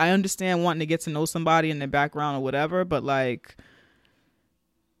both Black. I understand wanting to get to know somebody and their background or whatever, but like,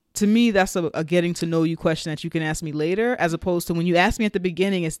 to me, that's a getting to know you question that you can ask me later, as opposed to when you ask me at the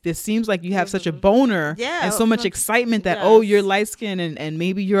beginning, it seems like you have such a boner and so much excitement that, oh, you're light skinned and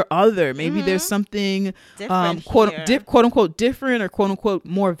maybe you're other. Maybe there's something quote unquote different or quote unquote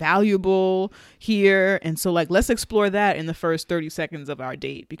more valuable here. And so like, let's explore that in the first 30 seconds of our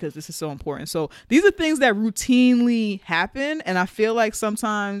date, because this is so important. So these are things that routinely happen. And I feel like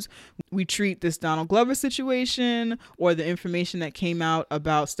sometimes we treat this Donald Glover situation or the information that came out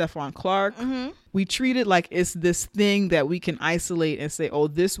about Stephon Clark, we treat it like it's this thing that we can isolate and say, oh,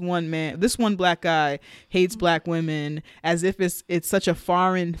 this one Black guy hates Black women, as if it's such a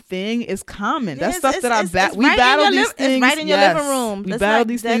foreign thing. It's common. That's stuff that we battle these things. It's right in your living room. We battle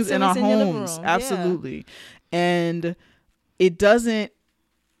these things in our homes. Absolutely. And it doesn't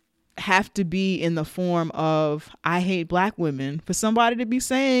have to be in the form of I hate black women for somebody to be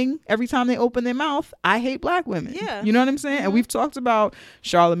saying every time they open their mouth, I hate black women. Yeah. You know what I'm saying? And we've talked about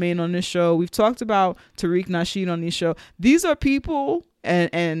Charlemagne on this show. We've talked about Tariq Nasheed on this show. These are people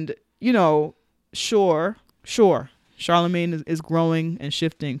and you know, sure. Charlemagne is growing and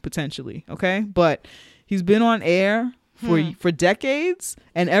shifting potentially. Okay. But he's been on air for decades,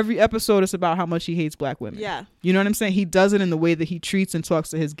 and every episode is about how much he hates black women. Yeah. You know what I'm saying? He does it in the way that he treats and talks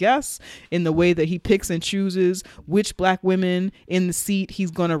to his guests, in the way that he picks and chooses which black women in the seat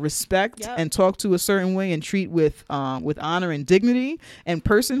he's going to respect and talk to a certain way and treat with honor and dignity and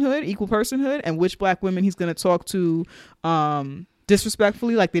personhood, equal personhood, and which black women he's going to talk to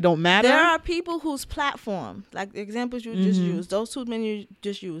disrespectfully, like they don't matter. There are people whose platform, like the examples you just used, those two men you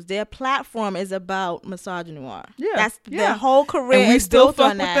just used, their platform is about misogyny. Yeah, that's their whole career. And we is still built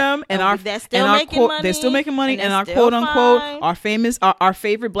fuck on with that. them, and they're still making money. They're still making money, and our still quote unquote fine. our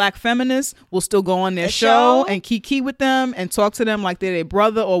favorite black feminists will still go on their show and kiki with them and talk to them like they're their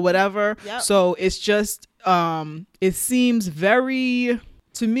brother or whatever. Yep. So it's just it seems to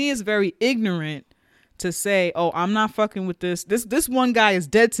me it's very ignorant to say, oh, I'm not fucking with this. This one guy is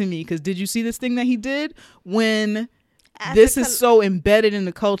dead to me because did you see this thing that he did when this is so embedded in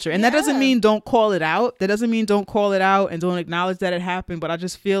the culture? And that doesn't mean don't call it out. That doesn't mean don't call it out and don't acknowledge that it happened. But I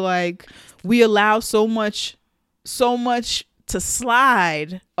just feel like we allow so much to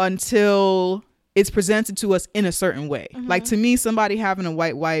slide until it's presented to us in a certain way. Like to me, somebody having a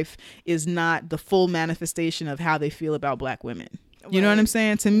white wife is not the full manifestation of how they feel about black women. You know what I'm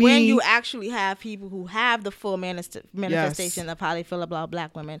saying? To me, when you actually have people who have the full manifestation of how they feel about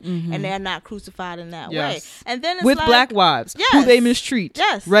black women, and they're not crucified in that way, and then it's with like, black wives who they mistreat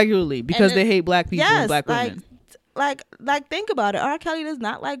regularly because they hate black people and black women. Like think about it. R. Kelly does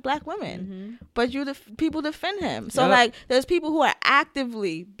not like black women, but people defend him. So like, there's people who are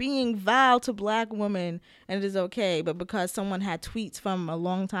actively being vile to black women, and it is okay. But because someone had tweets from a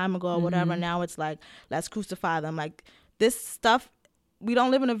long time ago or whatever, now it's like, let's crucify them. Like, this stuff, we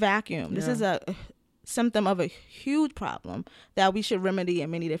don't live in a vacuum. This is a symptom of a huge problem that we should remedy in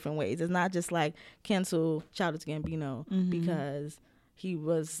many different ways. It's not just like cancel Childish Gambino because he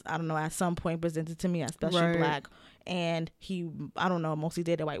was, I don't know, at some point presented to me as special black, and he, I don't know, mostly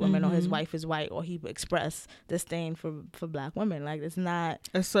dated white women, or his wife is white, or he expressed disdain for black women. Like,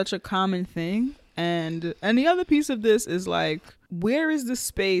 it's such a common thing. And the other piece of this is like, where is the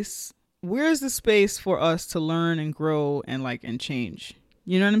space for us to learn and grow and change?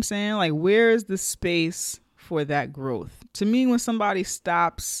 You know what I'm saying? Like, where is the space for that growth? To me, when somebody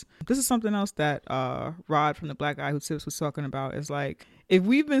stops, this is something else that Rod from the Black Guy Who Tips was talking about, is like, if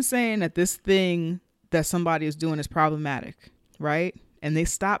we've been saying that this thing that somebody is doing is problematic, right? And they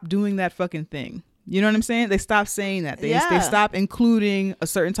stop doing that fucking thing. You know what I'm saying? They stop saying that. They stop including a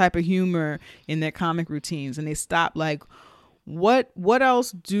certain type of humor in their comic routines, and they stop like, what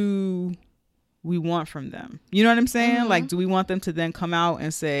else do we want from them? You know what I'm saying? Like, do we want them to then come out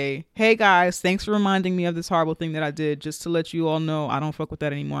and say, hey guys, thanks for reminding me of this horrible thing that I did, just to let you all know I don't fuck with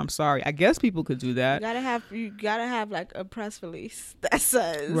that anymore, I'm sorry. I guess people could do that. You gotta have like a press release that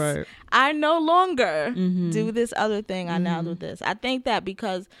says, I no longer do this other thing, I now do this. I think that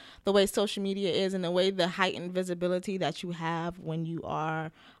because the way social media is and the way the heightened visibility that you have when you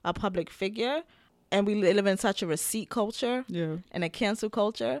are a public figure, and we live in such a receipt culture and a cancel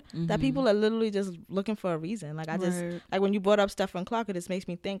culture that people are literally just looking for a reason. Like, like when you brought up Stephon Clark, it just makes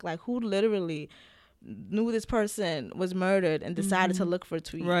me think, like, who literally knew this person was murdered and decided to look for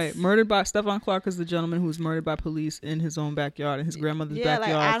tweets? Right. Murdered by Stephon Clark is the gentleman who was murdered by police in his own backyard, in his grandmother's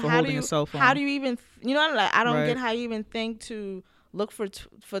backyard, for holding a cell phone. How do you even, I don't get how you even think to look for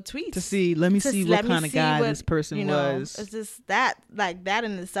tweets to see. Let me see what kind of guy this person was. It's just that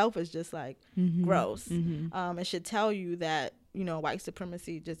in itself is just like gross. It should tell you that white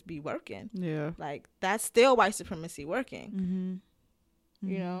supremacy just be working. Yeah, like that's still white supremacy working.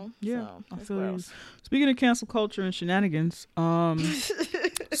 You know. Yeah, so, I feel gross. You. Speaking of cancel culture and shenanigans,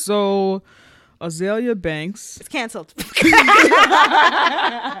 so Azealia Banks is canceled.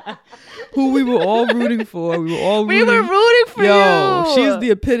 Who we were all rooting for. We were rooting for you. She's the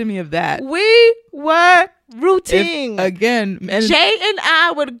epitome of that. We were rooting. Again, Jay and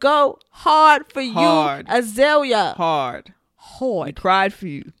I would go hard for you, Azealia. Hard. We cried for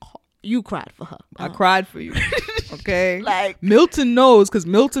you. You cried for her. I cried for you. Okay. Like Milton knows because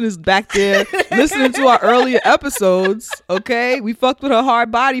Milton is back there listening to our earlier episodes. Okay. We fucked with her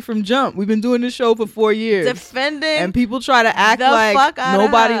hard body from jump. We've been doing this show for 4 years. defending And people try to act the like fuck outta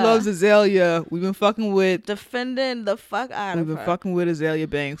nobody her. loves Azalea. We've been fucking with defending the fuck out We've of been her. fucking with Azalea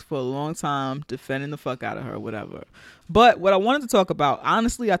Banks for a long time, defending the fuck out of her, whatever. But what I wanted to talk about,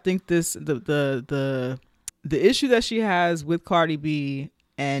 honestly, I think the issue that she has with Cardi B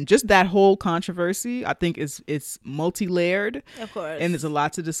and just that whole controversy, I think it's multi-layered. Of course. And there's a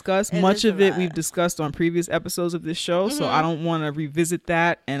lot to discuss. It Much is a of it lot. we've discussed on previous episodes of this show, so I don't want to revisit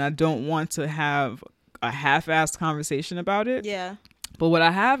that, and I don't want to have a half-assed conversation about it. Yeah. But what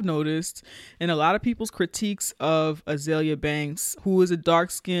I have noticed in a lot of people's critiques of Azalea Banks, who is a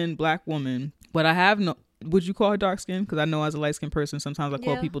dark-skinned black woman, what I have would you call her dark-skinned? Because I know as a light-skinned person, sometimes I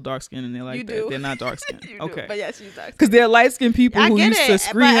call Yeah. people dark-skinned and they're like You that. do. They're not dark-skinned. You do, Okay. but yeah, she's dark. Because they're light-skinned people I who get used to it,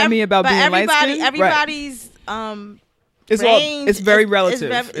 scream at me about being light-skinned. Everybody's range it's very is-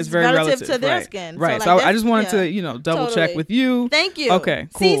 relative. is It's very relative to their right. skin. Right. So, So, like, I just wanted yeah. to, double check Totally. with you. Thank you. Okay,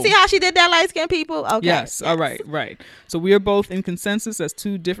 cool. See how she did that, light skinned people? Okay. Yes. All right. Right. So we are both in consensus as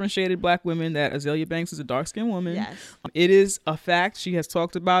two different shaded black women that Azalea Banks is a dark skinned woman. Yes. It is a fact. She has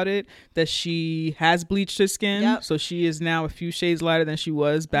talked about it that she has bleached her skin. Yep. So she is now a few shades lighter than she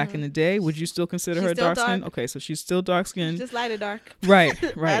was back in the day. Would you still consider She's her still dark skin? dark. Okay. So she's still dark skinned. Just light or dark. Right.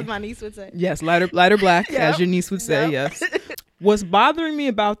 Right. As my niece would say. Yes, lighter black, Yep. as your niece would say. Yep. Yes. What's bothering me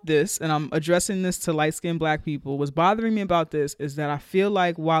about this, and I'm addressing this to light-skinned black people, what's bothering me about this is that I feel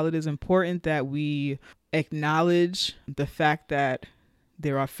like while it is important that we acknowledge the fact that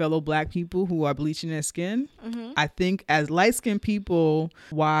there are fellow black people who are bleaching their skin, I think as light-skinned people,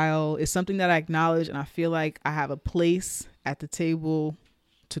 while it's something that I acknowledge and I feel like I have a place at the table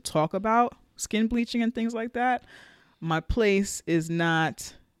to talk about skin bleaching and things like that, my place is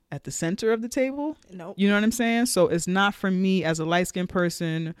not at the center of the table. Nope. You know what I'm saying? So it's not for me as a light-skinned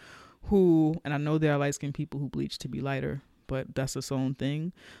person who, and I know there are light-skinned people who bleach to be lighter, but that's its own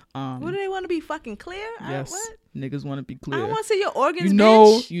thing. What do they want to be fucking clear? Yes, What? niggas want to be I clear. don't want to see your organs, You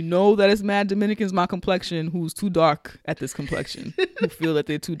bitch. know that it's mad Dominicans my complexion who's too dark at this complexion, who feel that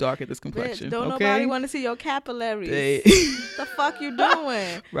they're too dark at this complexion. Bitch, don't okay? nobody want to see your capillaries. They- The fuck you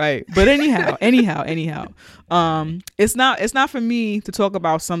doing? Right. But anyhow, it's not for me to talk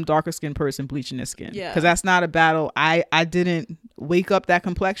about some darker skinned person bleaching their skin. Yeah. Because that's not a battle. I didn't wake up that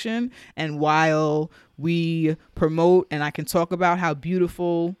complexion. And while we promote and I can talk about how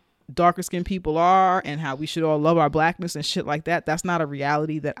beautiful darker skinned people are and how we should all love our blackness and shit like that, that's not a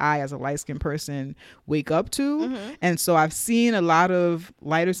reality that I as a light skinned person wake up to. And so I've seen a lot of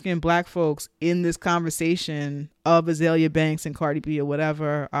lighter skinned black folks in this conversation of Azalea Banks and Cardi B or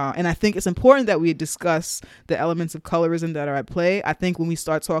whatever, and I think it's important that we discuss the elements of colorism that are at play. I think when we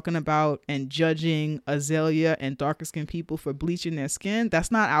start talking about and judging Azalea and darker skinned people for bleaching their skin, that's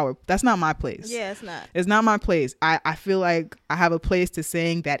not my place. Yeah, it's not. It's not my place. I feel like I have a place to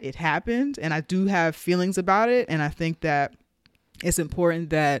saying that it happened, and I do have feelings about it, and I think that it's important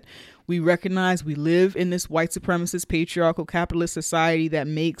that we recognize we live in this white supremacist, patriarchal, capitalist society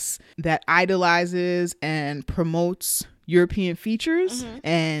that idolizes and promotes European features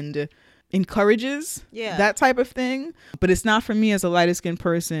and encourages that type of thing. But it's not for me as a lighter skinned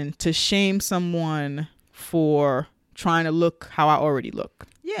person to shame someone for trying to look how I already look.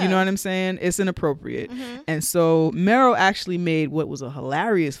 Yeah. You know what I'm saying? It's inappropriate. And so Mero actually made what was a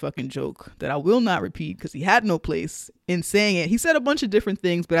hilarious fucking joke that I will not repeat because he had no place in saying it. He said a bunch of different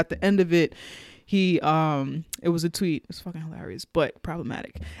things, but at the end of it, it was a tweet. It's fucking hilarious, but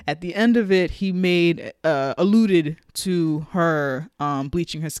problematic. At the end of it, he alluded to her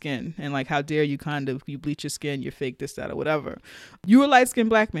bleaching her skin and like, how dare you you bleach your skin, you're fake this, that, or whatever. You a light-skinned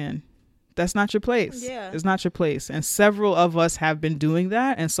black man. That's not your place. Yeah. It's not your place. And several of us have been doing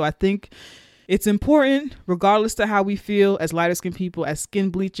that. And so I think it's important, regardless to how we feel as lighter skinned people, as skin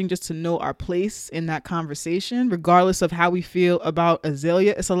bleaching, just to know our place in that conversation, regardless of how we feel about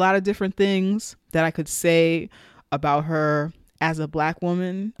Azalea. It's a lot of different things that I could say about her as a black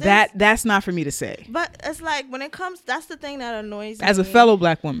woman. That's not for me to say. But it's like when it comes, that's the thing that annoys me. As a fellow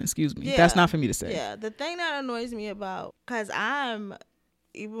black woman, excuse me. Yeah. That's not for me to say. Yeah, the thing that annoys me about, because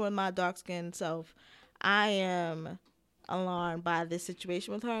even with my dark skinned self, I am alarmed by this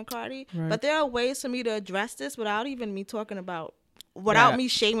situation with her and Cardi. Right. But there are ways for me to address this without even me talking about, without me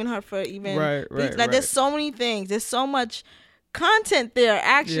shaming her for even. Right. Like there's so many things. There's so much content there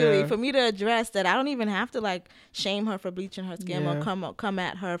actually Yeah. for me to address that. I don't even have to like shame her for bleaching her skin Yeah. or come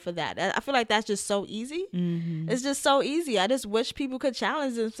at her for that. I feel like that's just so easy. Mm-hmm. It's just so easy. I just wish people could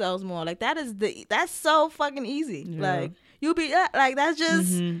challenge themselves more. Like that's so fucking easy. Yeah. Like you be like that's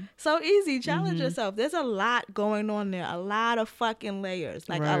just Mhm. so easy. Challenge Mhm. yourself. There's a lot going on there. A lot of fucking layers.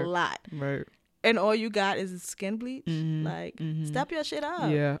 Like Right. a lot. Right. And all you got is skin bleach. Mhm. Like Mhm. step your shit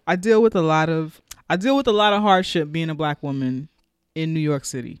up. Yeah, I deal with a lot of hardship being a black woman in New York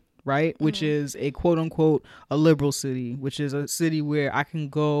City, right? Which is a quote unquote a liberal city, which is a city where I can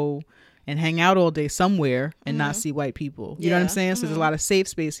go and hang out all day somewhere and not see white people. You know what I'm Yeah. saying? So there's a lot of safe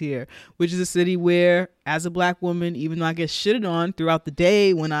space here, which is a city where, as a black woman, even though I get shitted on throughout the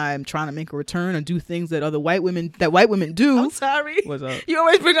day when I'm trying to make a return or do things that white women do. I'm sorry. What's up? You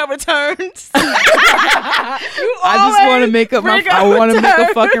always bring up returns. I just want to make up my. I want to make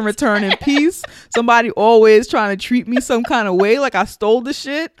a fucking return in peace. Somebody always trying to treat me some kind of way, like I stole the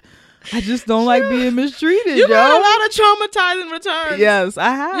shit. I just don't like being mistreated, You got a yo. lot of traumatizing returns. Yes,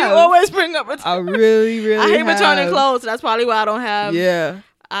 I have. You always bring up returns. I really I hate have. returning clothes. That's probably why I don't have. Yeah.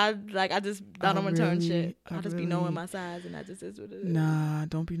 I don't return really- shit. I I just be really- knowing my size, and that just is what it is. Nah,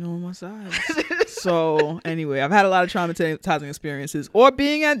 don't be knowing my size. So anyway, I've had a lot of traumatizing experiences, or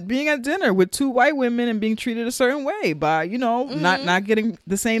being at dinner with two white women and being treated a certain way by not getting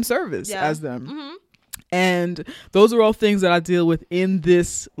the same service Yeah. as them. Mm-hmm. And those are all things that I deal with in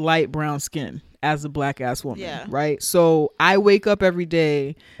this light brown skin as a black ass woman. Yeah. Right. So I wake up every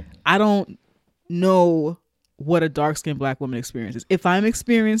day. I don't know what a dark skinned black woman experiences. If I'm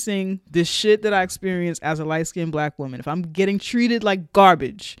experiencing this shit that I experience as a light skinned black woman, if I'm getting treated like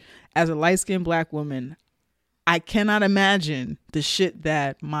garbage as a light skinned black woman, I cannot imagine the shit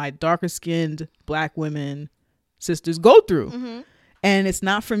that my darker skinned black women sisters go through. Mm-hmm. And it's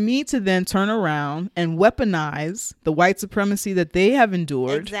not for me to then turn around and weaponize the white supremacy that they have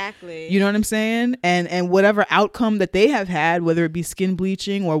endured. Exactly. You know what I'm saying? And whatever outcome that they have had, whether it be skin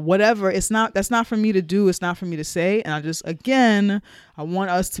bleaching or whatever, that's not for me to do. It's not for me to say. And I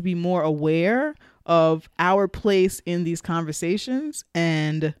want us to be more aware of our place in these conversations.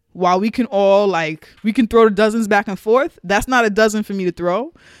 And while we can all we can throw the dozens back and forth, that's not a dozen for me to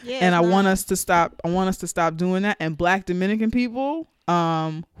throw. Yeah, And it's I want not. us to stop doing that. And black Dominican people,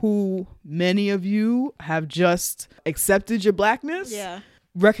 who many of you have just accepted your blackness, Yeah.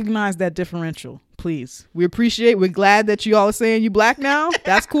 recognize that differential, please. We're glad that you all are saying you black now.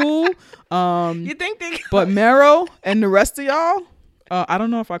 That's cool. You think they? But Mero and the rest of y'all, I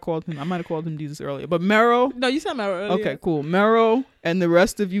don't know if I called him. I might have called him Jesus earlier. But Mero. No, you said Mero earlier. Okay, cool. Mero and the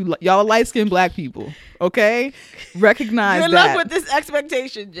rest of you, y'all are light-skinned black people. Okay, recognize Good that. luck with this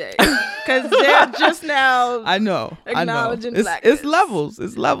expectation, Jay, because they're just now. I know. Acknowledging It's blackness. levels.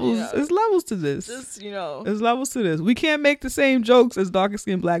 It's levels. Yeah. It's levels to this. Just There's levels to this. We can't make the same jokes as darker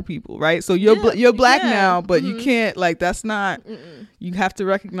skinned black people, right? So you're you're black yeah. now, but you can't that's not. You have to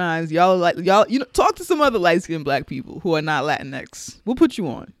recognize y'all talk to some other light skinned black people who are not Latinx. We'll put you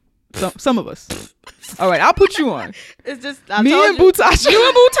on. Some of us. All right, I'll put you on. It's just I Me told and you, Butasha. you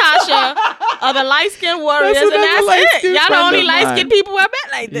and Butasha are the light skinned warriors, That's and another that's it. light-skinned Y'all the friend only of light mine. skinned people I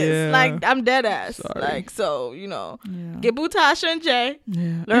met like this. Yeah. Like I'm dead ass. Sorry. Like so, Yeah. get Butasha and Jay.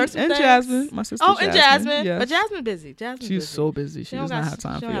 Yeah. Learn some and things. Jasmine, my sister. Oh, and Jasmine, yes. but Jasmine busy. Jasmine She's busy. so busy. She don't does not got- have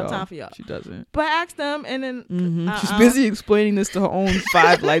time she for don't have y'all. time for y'all. She doesn't. But ask them, and then She's busy explaining this to her own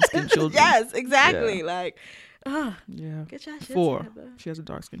 5 light skinned children. Yes, exactly. Yeah. Like, Yeah. get your shit 4. together. She has a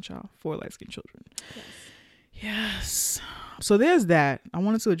dark skinned child. 4 light skinned children. Yes. So there's that. I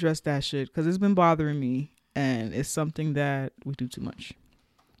wanted to address that shit because it's been bothering me, and it's something that we do too much.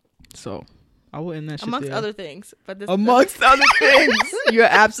 So I will end that shit Amongst there. other things, but this Amongst other things, you're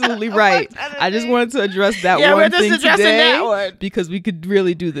absolutely right. Amongst other I just things. wanted to address that Yeah, we're one just thing addressing today that one. because we could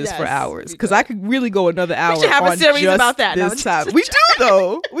really do this for Yes, hours. we Because could. I could really go another hour. should have a on series just about that. No, This I'm just time. We do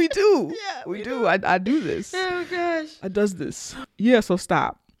though. We do. Yeah, we we do. I do this. Oh gosh! I does this. Yeah. So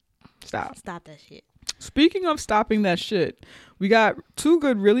stop. Stop that shit. Speaking of stopping that shit, we got 2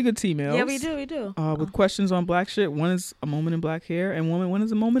 really good emails. Yeah, we do. With questions on black shit. One is a moment in black hair, and one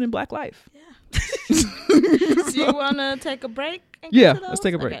is a moment in black life. Do you want to take a break? And Yeah, get to let's those?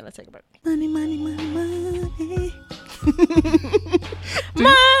 take a break. Okay, let's take a break. Money, money, money, money.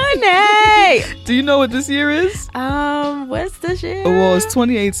 Money. Do you know what this year is? What's the shit? Well, it's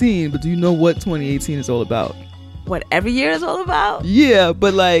 2018, but do you know what 2018 is all about? What every year is all about? Yeah,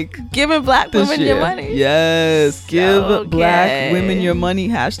 but like Giving black this women year. your money. Yes, give Okay. black women your money.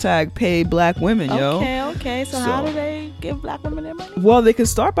 # pay black women, yo. Okay. So how So- do they give black women their money? Well, they can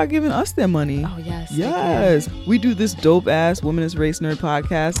start by giving us their money. Oh yes. they Yes, can. we do this dope ass Womenist Race Nerd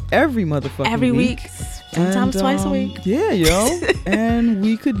podcast every motherfucking Every week. week. Sometimes twice a week. Yeah, yo. And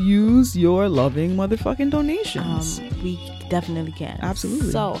we could use your loving motherfucking donations. We definitely can.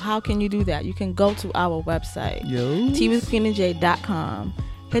 Absolutely. So how can you do that? You can go to our website, teawithqueenandj.com.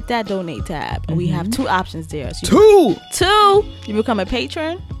 Hit that donate tab. And we have 2 options there. So you become a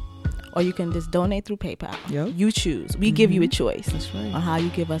patron, or you can just donate through PayPal. Yep. You choose. We give you a choice. That's right. On how you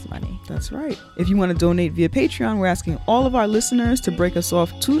give us money. That's right. If you want to donate via Patreon, we're asking all of our listeners to break us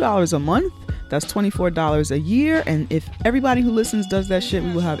off $2 a month. That's $24 a year. And if everybody who listens does that shit,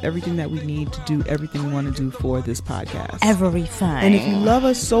 we will have everything that we need to do everything we want to do for this podcast. Everything. And if you love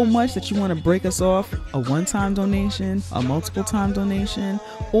us so much that you want to break us off a one-time donation, a multiple-time donation,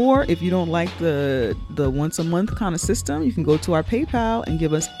 or if you don't like the once-a-month kind of system, you can go to our PayPal and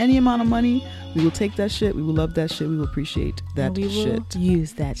give us any amount of money. We will take that shit. We will love that shit. We will appreciate that shit. We will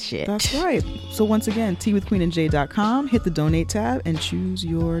use that shit. That's right. So once again, teawithqueenandj.com. Hit the donate tab and choose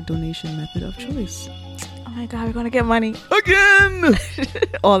your donation method of choice. Oh my God, we're going to get money. Again!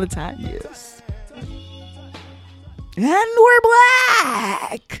 All the time. Yes. And we're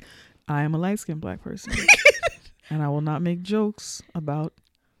black! I am a light-skinned black person. And I will not make jokes about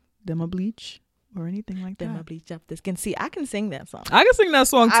them a bleach or anything like that. Them a bleach up the skin. See, I can sing that song. I can sing that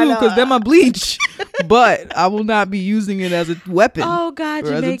song too because them a bleach. But I will not be using it as a weapon. Oh God,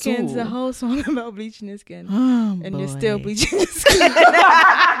 Jamaicans, the whole song about bleaching the skin. And you're still bleaching the skin.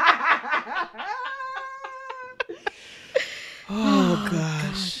 Oh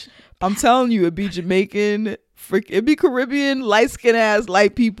gosh. I'm telling you, it'd be Jamaican, it'd be Caribbean, light-skinned ass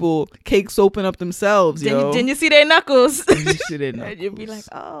light people cake soaping up themselves, yo. Then you see their knuckles. Then you see their knuckles. And you'd be like,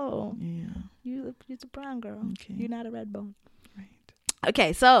 oh, yeah. You're a brown girl. Okay. You're not a red bone. Right.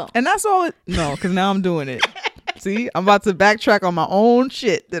 Okay, so. And that's all no, because now I'm doing it. See, I'm about to backtrack on my own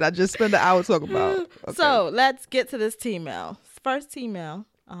shit that I just spent an hour talking about. Okay. So let's get to this T-mail. First T-mail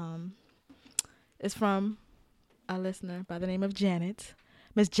is from a listener by the name of Janet.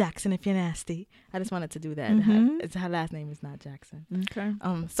 Miss Jackson, if you're nasty. I just wanted to do that. Her last name is not Jackson. Okay.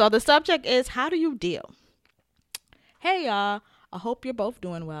 So the subject is, how do you deal? Hey, y'all. I hope you're both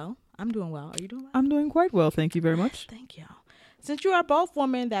doing well. I'm doing well. Are you doing well? I'm doing quite well. Thank you very much. Thank you. Since you are both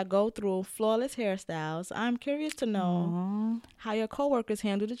women that go through flawless hairstyles, I'm curious to know how your coworkers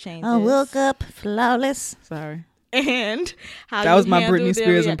handle the changes. I woke up flawless. Sorry. And how that was my Britney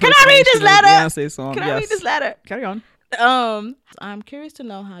Spears impersonation. Can I read this letter? Beyonce song. Can I read this letter? Carry on. I'm curious to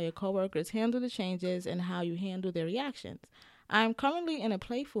know how your coworkers handle the changes and how you handle their reactions. I'm currently in a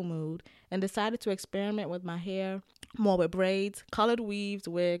playful mood and decided to experiment with my hair more with braids, colored weaves,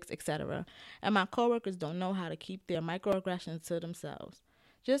 wigs, etc. And my coworkers don't know how to keep their microaggressions to themselves.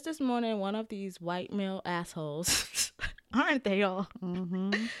 Just this morning, one of these white male assholes, aren't they all,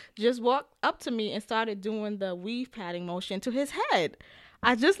 just walked up to me and started doing the weave patting motion to his head.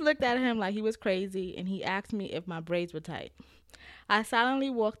 I just looked at him like he was crazy, and he asked me if my braids were tight. I silently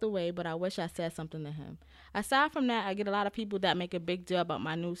walked away, but I wish I said something to him. Aside from that, I get a lot of people that make a big deal about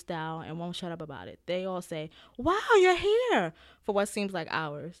my new style and won't shut up about it. They all say, wow, your hair, for what seems like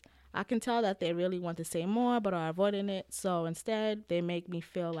hours. I can tell that they really want to say more, but are avoiding it. So instead, they make me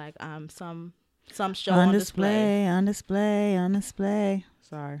feel like I'm some show on display. On display.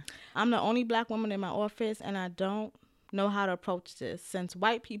 Sorry. I'm the only black woman in my office, and I don't know how to approach this since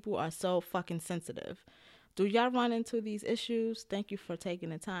white people are so fucking sensitive. Do y'all run into these issues? Thank you for taking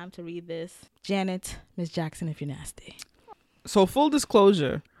the time to read this. Janet, Miss Jackson, if you're nasty. So full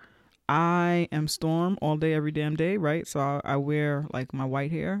disclosure, I am Storm all day, every damn day, right? So I wear like my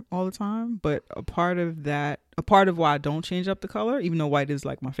white hair all the time. But a part of why I don't change up the color, even though white is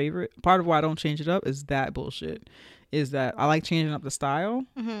like my favorite, part of why I don't change it up is that bullshit. Is that I like changing up the style,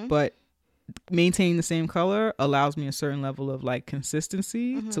 but maintaining the same color allows me a certain level of like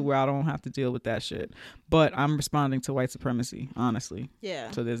consistency to where I don't have to deal with that shit. But I'm responding to white supremacy, honestly.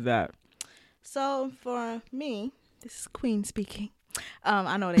 Yeah. So there's that. So for me, this is Queen speaking.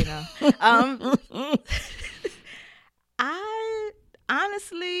 I know they know. I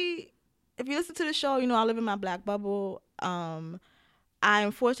honestly, if you listen to the show, you know I live in my black bubble. I'm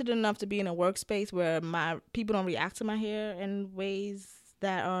fortunate enough to be in a workspace where my people don't react to my hair in ways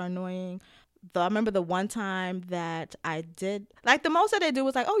that are annoying. Though I remember the one time that I did, like the most that they do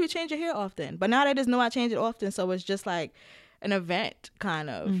was like, oh, you change your hair often. But now they just know I change it often. So it's just like an event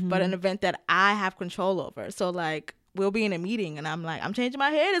kind of, but an event that I have control over. So like we'll be in a meeting and I'm like, I'm changing my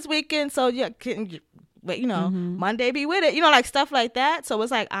hair this weekend. So yeah, but you know, Monday be with it, you know, like stuff like that. So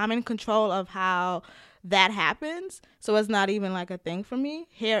it's like, I'm in control of how that happens. So it's not even like a thing for me.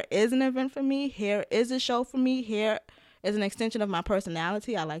 Hair is an event for me. Hair is a show for me. Hair is an extension of my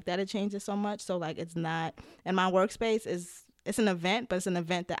personality. I like that it changes so much. So like it's not, and my workspace it's an event, but it's an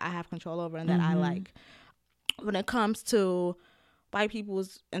event that I have control over and that I like. when it comes to white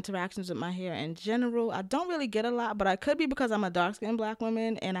people's interactions with my hair in general, I don't really get a lot, but I could be because I'm a dark-skinned black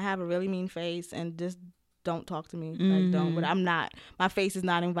woman and I have a really mean face and just don't talk to me. Like, don't. But I'm not. My face is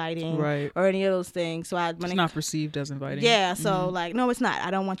not inviting or any of those things. So it's not perceived as inviting. Yeah. So like, no, it's not. I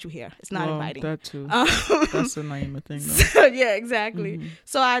don't want you here. It's not inviting. That too. That's a Naima thing, though. So, yeah, exactly.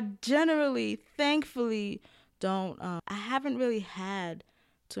 So I generally, thankfully, don't. I haven't really had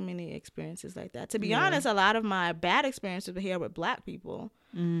too many experiences like that. To be honest, a lot of my bad experiences were here with black people,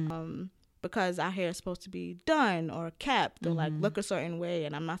 because our hair is supposed to be done or kept or like look a certain way,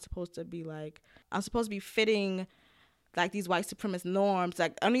 and I'm not supposed to be like, I'm supposed to be fitting like these white supremacist norms.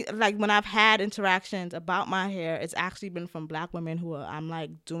 Like when I've had interactions about my hair, it's actually been from black women who I'm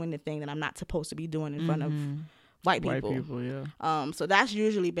like doing the thing that I'm not supposed to be doing in front of white people. Yeah. So that's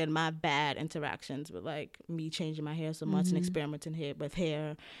usually been my bad interactions with like me changing my hair so much and experimenting with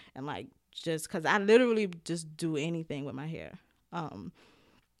hair and like just because I literally just do anything with my hair.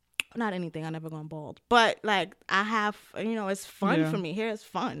 Not anything. I never gone bald, but like I have, it's fun for me. Hair is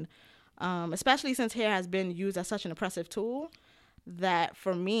fun, especially since hair has been used as such an oppressive tool. That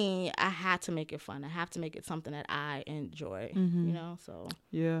for me, I had to make it fun. I have to make it something that I enjoy, so.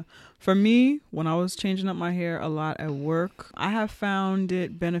 Yeah. For me, when I was changing up my hair a lot at work, I have found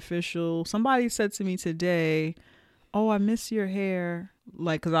it beneficial. Somebody said to me today, oh, I miss your hair.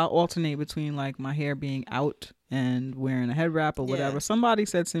 Like, cause I'll alternate between like my hair being out and wearing a head wrap or whatever. Somebody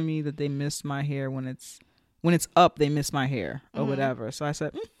said to me that they miss my hair when it's up, they miss my hair or whatever. So I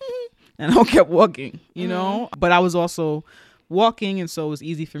said, and I kept walking, you know, but I was also walking, and so it was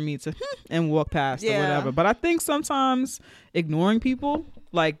easy for me to and walk past or whatever. But I think sometimes ignoring people,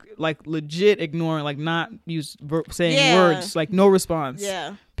 like legit ignoring, like not saying words, like no response,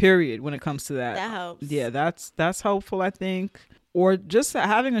 period, when it comes to that. That helps. Yeah, that's helpful, I think. Or just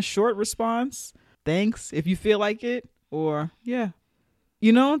having a short response, thanks, if you feel like it, or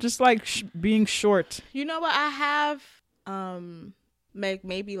just like being short. You know what? I have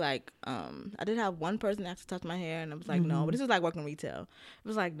maybe like I did have one person ask to touch my hair, and I was like no, but this is like working retail. It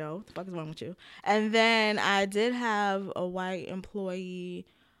was like, no, what the fuck is wrong with you? And then I did have a white employee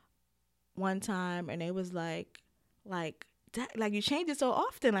one time, and they was like you change it so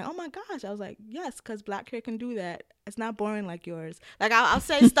often, like, oh my gosh. I was like, yes, because black hair can do that. It's not boring like yours. Like I'll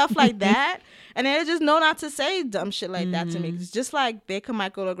say stuff like that, and they just know not to say dumb shit like that to me. It's just like they can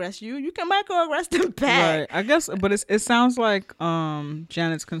microaggress you, you can microaggress them back. Right. I guess, but it sounds like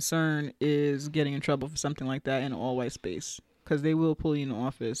Janet's concern is getting in trouble for something like that in an all-white space, because they will pull you in the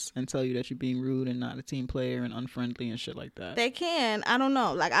office and tell you that you're being rude and not a team player and unfriendly and shit like that. They can. I don't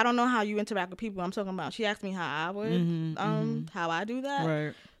know. Like, I don't know how you interact with people. I'm talking about, she asked me how I would, how I do that.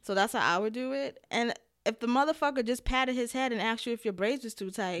 Right. So that's how I would do it. And if the motherfucker just patted his head and asked you if your braids was too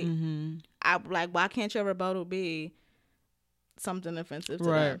tight, I'm like, why can't your rebuttal be something offensive to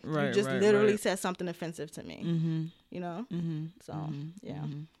them? You just literally said something offensive to me. You know? So,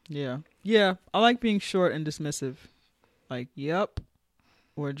 yeah. Yeah. I like being short and dismissive. Like, yep.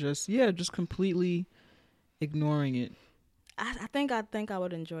 Or just completely ignoring it. I think I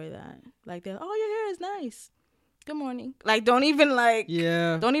would enjoy that. Like, they're, oh, your hair is nice. Good morning. Like, don't even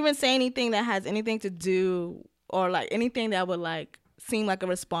say anything that has anything to do, or like anything that would like seem like a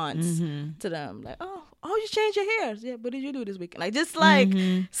response to them. Like, oh, you changed your hair. Yeah, what did you do this weekend? Like, just like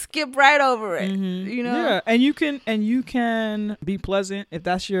skip right over it. You know? Yeah, and you can be pleasant if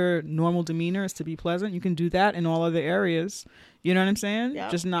that's your normal demeanor, is to be pleasant. You can do that in all other areas. You know what I'm saying? Yep.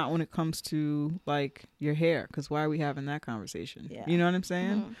 Just not when it comes to like your hair, because why are we having that conversation? Yeah. You know what I'm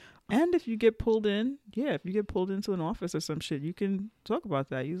saying? And if you get pulled into an office or some shit, you can talk about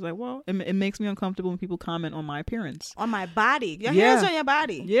that. You're like, well, it makes me uncomfortable when people comment on my appearance. On my body. Your hair's on your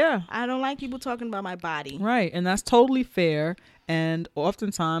body. Yeah. I don't like people talking about my body. Right. And that's totally fair. And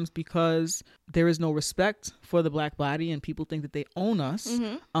oftentimes, because there is no respect for the black body and people think that they own us,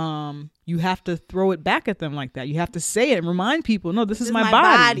 you have to throw it back at them like that. You have to say it and remind people, no, this is my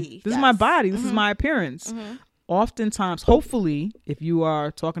body. This is my body. This is my appearance. Oftentimes, hopefully, if you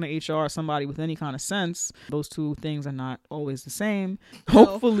are talking to HR or somebody with any kind of sense, those two things are not always the same. No,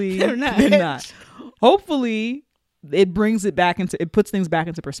 hopefully, they're not. Hopefully, it puts things back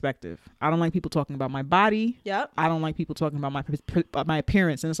into perspective. I don't like people talking about my body. Yep. I don't like people talking about my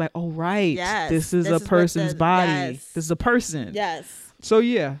appearance. And it's like, oh, right. Yes. This is a person's body. Yes. This is a person. Yes. So,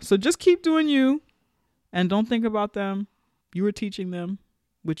 yeah. So just keep doing you and don't think about them. You were teaching them,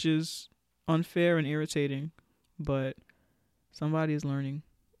 which is unfair and irritating. But somebody is learning.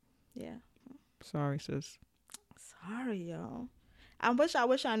 Yeah. Sorry, sis. Sorry, y'all. I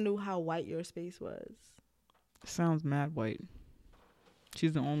wish I knew how white your space was. Sounds mad white.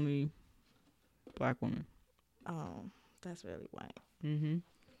 She's the only black woman. Oh, that's really white. Mm-hmm.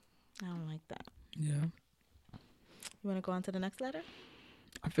 I don't like that. Yeah. You want to go on to the next letter?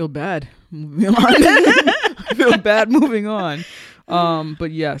 I feel bad moving on. I feel bad moving on.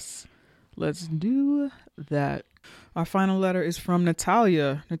 But yes, let's do that. Our final letter is from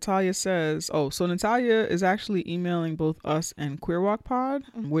Natalia. Natalia says, so Natalia is actually emailing both us and Queer Walk Pod,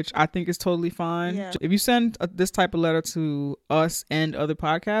 which I think is totally fine. Yeah. If you send this type of letter to us and other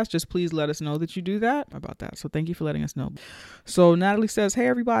podcasts, just please let us know that you do that about that. So thank you for letting us know. So Natalie says, hey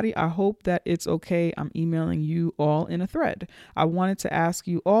everybody, I hope that it's okay. I'm emailing you all in a thread. I wanted to ask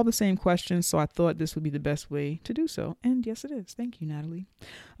you all the same questions, so I thought this would be the best way to do so. And yes, it is. Thank you, Natalie.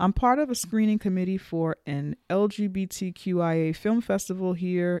 I'm part of a screening committee for an LGBTQIA film festival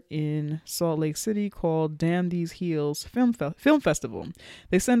here in Salt Lake City called Damn These Heels Film Festival.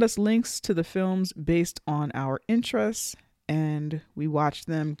 They send us links to the films based on our interests, and we watch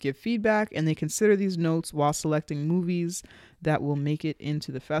them, give feedback, and they consider these notes while selecting movies that will make it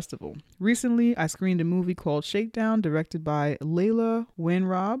into the festival. Recently, I screened a movie called Shakedown, directed by Layla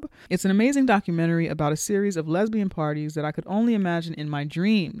Wainrob. It's an amazing documentary about a series of lesbian parties that I could only imagine in my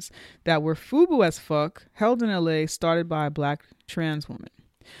dreams that were FUBU as fuck, held in LA, started by a Black trans woman.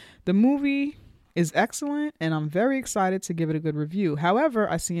 The movie is excellent, and I'm very excited to give it a good review. However,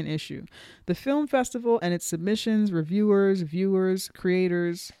 I see an issue. The film festival and its submissions, reviewers, viewers,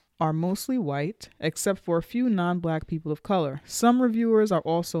 creators are mostly white, except for a few non-Black people of color. Some reviewers are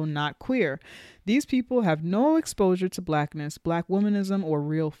also not queer. These people have no exposure to Blackness, Black womanism, or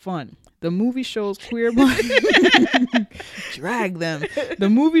real fun. The movie shows queer drag them. The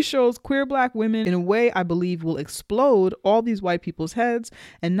movie shows queer Black women in a way I believe will explode all these white people's heads,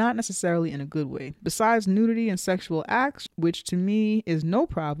 and not necessarily in a good way. Besides nudity and sexual acts, which to me is no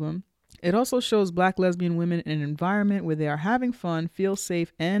problem, it also shows Black lesbian women in an environment where they are having fun, feel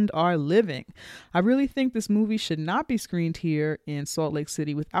safe, and are living. I really think this movie should not be screened here in Salt Lake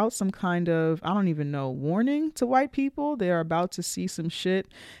City without some kind of, I don't even know, warning to white people. They are about to see some shit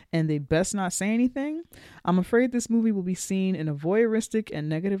and they best not say anything. I'm afraid this movie will be seen in a voyeuristic and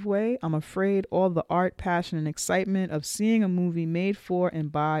negative way. I'm afraid all the art, passion, and excitement of seeing a movie made for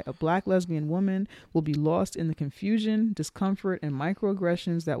and by a Black lesbian woman will be lost in the confusion, discomfort, and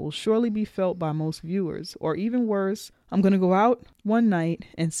microaggressions that will surely be felt by most viewers. Or even worse, I'm going to go out one night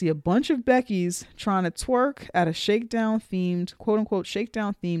and see a bunch of Beckys trying to twerk at a shakedown themed, quote unquote,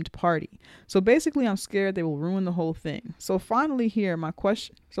 shakedown themed party. So basically, I'm scared they will ruin the whole thing. So finally, here's my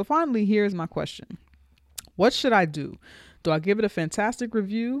question. What should I do? Do I give it a fantastic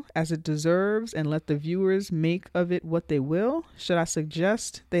review as it deserves and let the viewers make of it what they will? Should I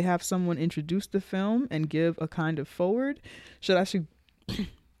suggest they have someone introduce the film and give a kind of forward? Should I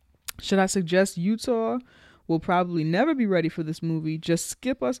suggest Utah will probably never be ready for this movie? Just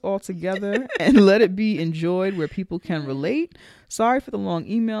skip us altogether and let it be enjoyed where people can relate? Sorry for the long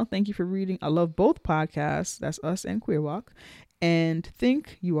email. Thank you for reading. I love both podcasts. That's us and Queer Walk. And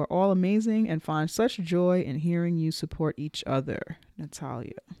think you are all amazing and find such joy in hearing you support each other.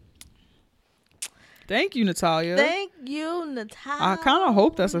 Natalia. Thank you, Natalia. Thank you, Natalia. I kind of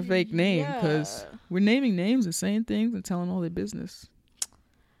hope that's a fake name because we're naming names and saying things and telling all their business.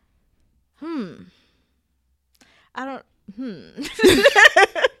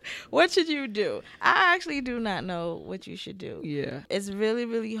 What should you do? I actually do not know what you should do. Yeah. It's really,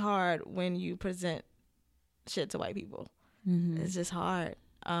 really hard when you present shit to white people. Mm-hmm. It's just hard.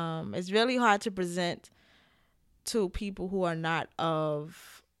 It's really hard to present to people who are not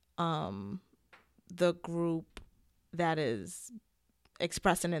of the group that is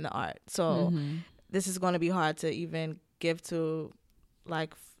expressing in the art. So this is going to be hard to even give to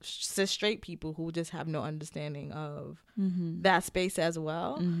like cis straight people who just have no understanding of that space as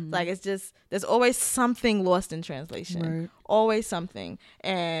well. Like it's just, there's always something lost in translation. Right. Always something.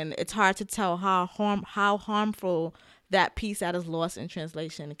 And it's hard to tell how harmful that piece that is lost in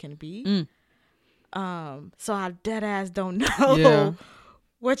translation can be. So I dead ass don't know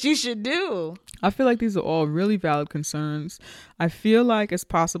what you should do. I feel like these are all really valid concerns. I feel like it's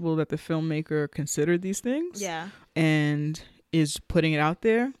possible that the filmmaker considered these things and is putting it out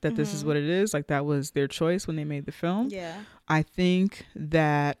there that this is what it is. Like that was their choice when they made the film. I think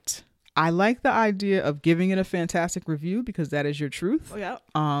that I like the idea of giving it a fantastic review because that is your truth.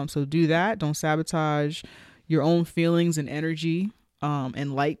 So do that. Don't sabotage your own feelings and energy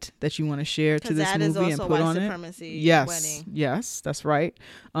and light that you want to share to this movie and put on it. Yes, that's right.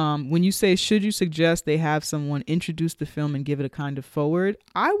 When you say, should you suggest they have someone introduce the film and give it a kind of forward,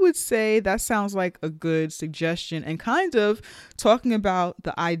 I would say that sounds like a good suggestion and kind of talking about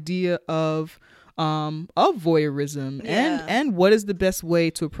the idea of of voyeurism and what is the best way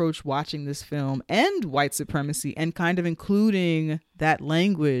to approach watching this film and white supremacy, and kind of including that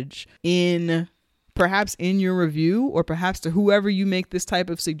language in perhaps in your review, or perhaps to whoever you make this type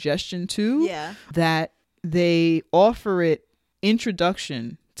of suggestion to, that they offer it.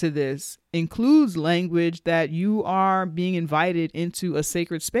 Introduction to this includes language that you are being invited into a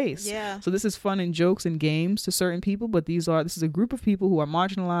sacred space. So this is fun and jokes and games to certain people, but this is a group of people who are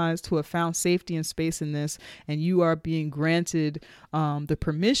marginalized, who have found safety and space in this, and you are being granted the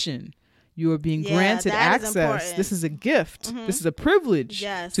permission. You are being granted access. This is a gift. This is a privilege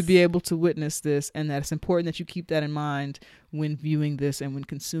to be able to witness this, and that it's important that you keep that in mind when viewing this and when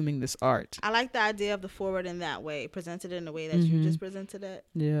consuming this art. I like the idea of the forward in that way, presented in the way that you just presented it.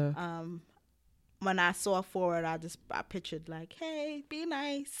 When I saw forward, I pictured like, hey, be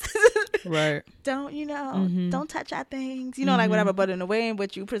nice. Right. Don't touch our things. Like whatever. But in the way in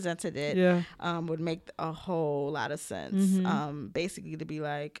which you presented it would make a whole lot of sense. Basically to be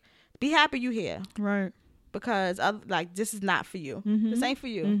like, be happy you here. Right. Because this is not for you. This ain't for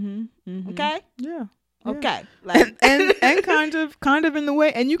you. Okay? Yeah. Okay. And kind of in the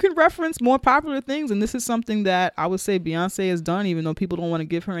way, and you can reference more popular things, and this is something that I would say Beyonce has done, even though people don't want to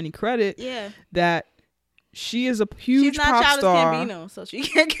give her any credit. That she is a huge pop star. She's not Childish Gambino, so she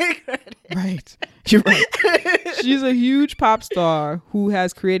can't get credit. Right. You're right. She's a huge pop star who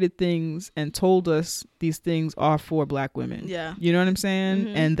has created things and told us these things are for Black women. You know what I'm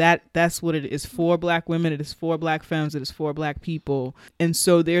saying? And that's what it is, for Black women. It is for Black femmes. It is for Black people. And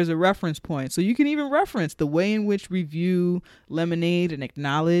so there's a reference point. So you can even reference the way in which we view Lemonade and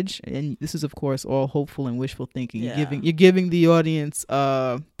acknowledge, and this is of course all hopeful and wishful thinking. You're giving the audience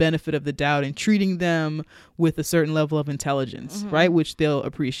benefit of the doubt and treating them with a certain level of intelligence, right? Which they'll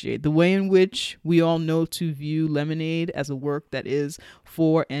appreciate. The way in which we all know to view Lemonade as a work that is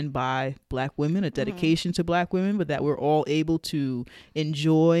for and by Black women, a dedication to Black women, but that we're all able to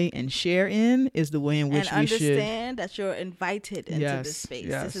enjoy and share in, is the way in which we should understand that you're invited into this space.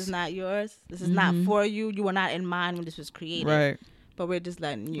 This is not yours. This is not for you. You were not in mind when this was created. Right. But we're just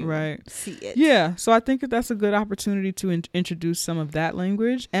letting you see it. Yeah. So I think that that's a good opportunity to introduce some of that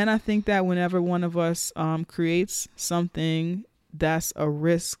language. And I think that whenever one of us creates something that's a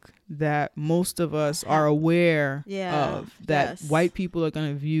risk that most of us are aware of, that white people are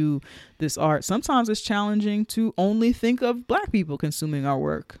going to view this art. Sometimes it's challenging to only think of Black people consuming our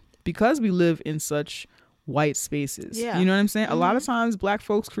work because we live in such white spaces. You know what I'm saying? A lot of times Black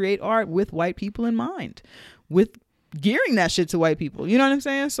folks create art with white people in mind, with gearing that shit to white people. You know what I'm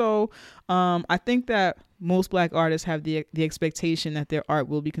saying? So I think that most Black artists have the expectation that their art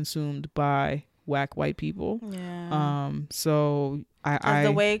will be consumed by whack white people. So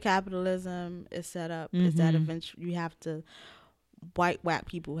the way capitalism is set up is that eventually you have to, white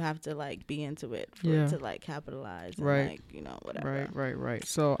people have to like be into it for it to like capitalize and like, whatever. Right.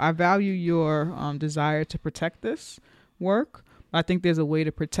 So I value your desire to protect this work. I think there's a way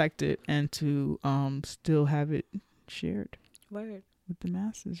to protect it and to still have it shared with the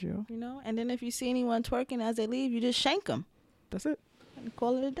masses, yo. And then if you see anyone twerking as they leave, you just shank them. That's it. And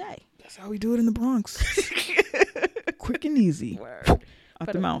call it a day. That's how we do it in the Bronx. Quick and easy.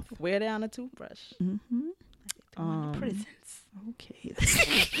 Out the mouth. Wear down a toothbrush. Prisons. Okay.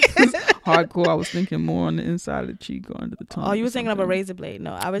 Hardcore. I was thinking more on the inside of the cheek or under the tongue. Oh, you were thinking of a razor blade.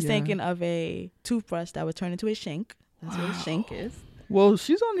 No, I was thinking of a toothbrush that would turn into a shank. That's what a shank is. Well,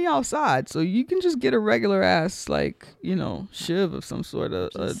 she's on the outside, so you can just get a regular ass, like, shiv of some sort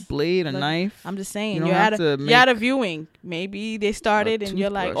of a blade, a knife. I'm just saying, you're at a viewing. Maybe they started and you're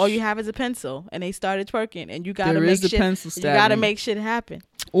like, all you have is a pencil, and they started twerking, and you gotta make shit happen.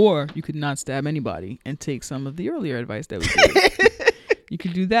 Or you could not stab anybody and take some of the earlier advice that we gave. You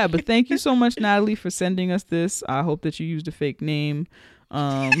could do that. But thank you so much, Natalie, for sending us this. I hope that you used a fake name.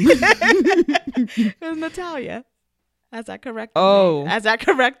 It was Natalia. As I correct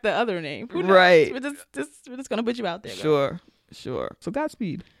the other name. Right. We're just gonna put you out there. Sure. So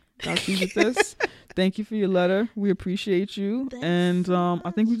Godspeed with this. Thank you for your letter. We appreciate you. Thanks. And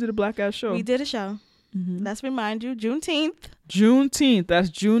I think we did a Black Ass show. We did a show. Let's remind you, Juneteenth. That's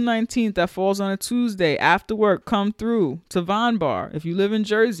June 19th. That falls on a Tuesday. After work, come through to Von Bar. If you live in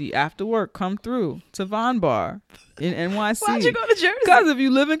Jersey, after work, come through to Von Bar in NYC. Why'd you go to Jersey? Because if you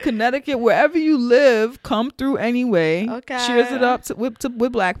live in Connecticut, wherever you live, come through anyway. Okay. Cheers it up with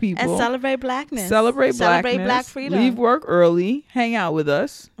Black people. And celebrate blackness. Celebrate blackness. Black freedom. Leave work early. Hang out with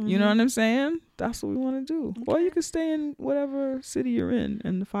us. You know what I'm saying? That's what we want to do. Okay. Or you could stay in whatever city you're in,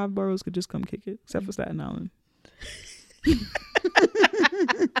 and the 5 boroughs could just come kick it, except for Staten Island.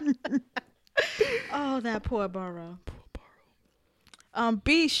 Oh, that poor borough.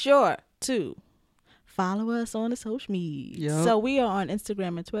 Be sure to follow us on the social media. Yep. So we are on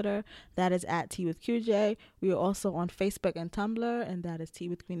Instagram and Twitter. That is at Tea with QJ. We are also on Facebook and Tumblr, and that is Tea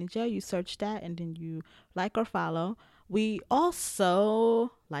with Queen and J. You search that, and then you like or follow. We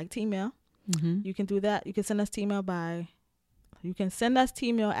also like T-mail. Mm-hmm. You can do that. You can send us T-mail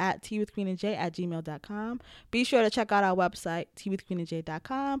at teawithqueenandj@gmail.com. Be sure to check out our website,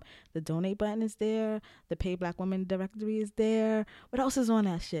 teawithqueenandj.com. The donate button is there. The Pay Black Women directory is there. What else is on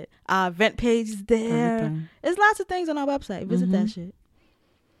that shit? Our event page is there. Everything. There's lots of things on our website. Visit that shit.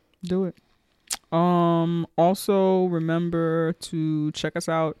 Do it. Also remember to check us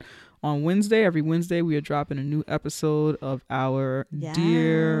out on Wednesday. Every Wednesday we are dropping a new episode of our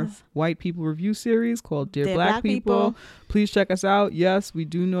Dear Yes. White People review series called Dear Black People. Please check us out. Yes, we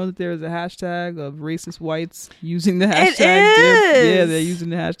do know that there is a hashtag of racist whites using the hashtag they're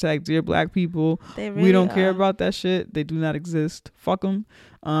using the hashtag Dear Black People. They We really don't care are. about that shit. They do not exist. Fuck them.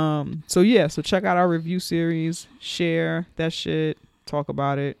 So check out our review series, share that shit, talk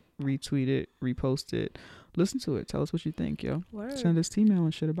about it, retweet it, repost it, listen to it, tell us what you think, yo. Word. Send us email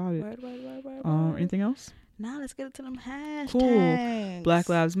and shit about it. Word. Anything else? Now let's get into them hashtags. Cool. Black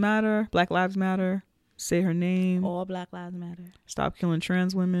Lives Matter. Say her name. All Black Lives Matter. Stop killing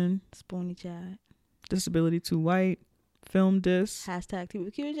trans women. Spoony Chat. Disability Too White. Film Dis. Hashtag Tea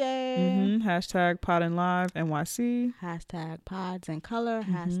with QJ. Hashtag Pod and Live NYC. Hashtag Pods in Color.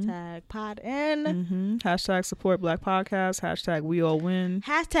 Mm-hmm. Hashtag Pod in. Hashtag Support Black Podcast. Hashtag We All Win.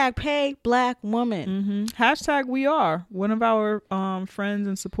 Hashtag Pay Black Woman. Hashtag We Are. One of our friends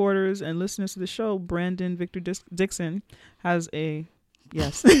and supporters and listeners to the show, Brandon Victor Dixon, has a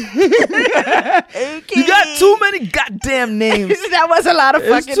yes. You got too many goddamn names. That was a lot of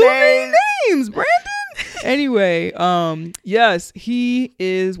There's fucking too many names. names, Brandon. Anyway, yes, he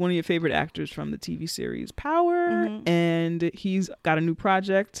is one of your favorite actors from the TV series Power, and he's got a new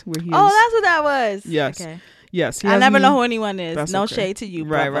project where he is. Oh, that's what that was. Yes. Okay. Yes, he I has never a new- know who anyone is. That's No okay. shade to you,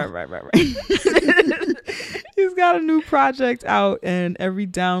 Right. brother. He's got a new project out, and every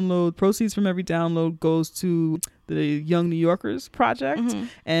download, proceeds from every download goes to the Young New Yorkers Project,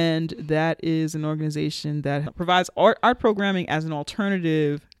 and that is an organization that provides art programming as an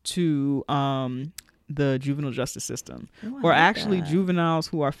alternative to the juvenile justice system, or actually juveniles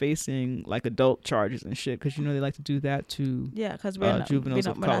who are facing like adult charges and shit, because they like to do that to because we're juveniles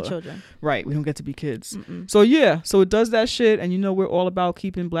of we're not color. children. Right, we don't get to be kids. So it does that shit, and we're all about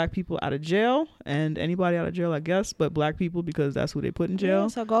keeping black people out of jail, and anybody out of jail, I guess, but black people, because that's who they put in jail. Yeah,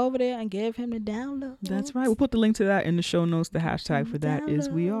 so go over there and give him the download. That's right. We'll put the link to that in the show notes. The hashtag for that is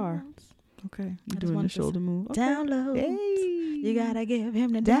We Are. Okay, you're doing the wanted to shoulder move. Okay. Downloads. Hey. You gotta give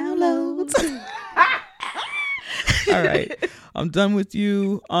him the downloads. All right, I'm done with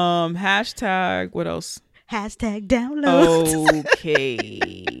you. Hashtag what else? Hashtag downloads.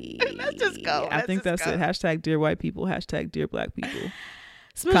 Okay. Let's just go. I think that's it. Hashtag Dear White People. Hashtag Dear Black People.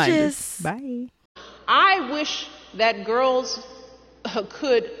 Smooches. Bye. I wish that girls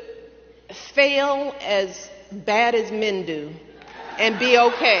could fail as bad as men do and be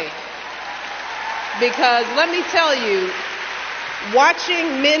okay. Because let me tell you,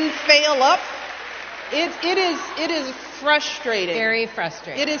 watching men fail up, it is frustrating. Very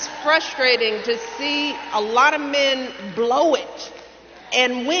frustrating. It is frustrating to see a lot of men blow it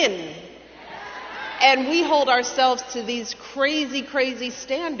and win. And we hold ourselves to these crazy, crazy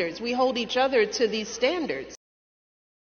standards. We hold each other to these standards.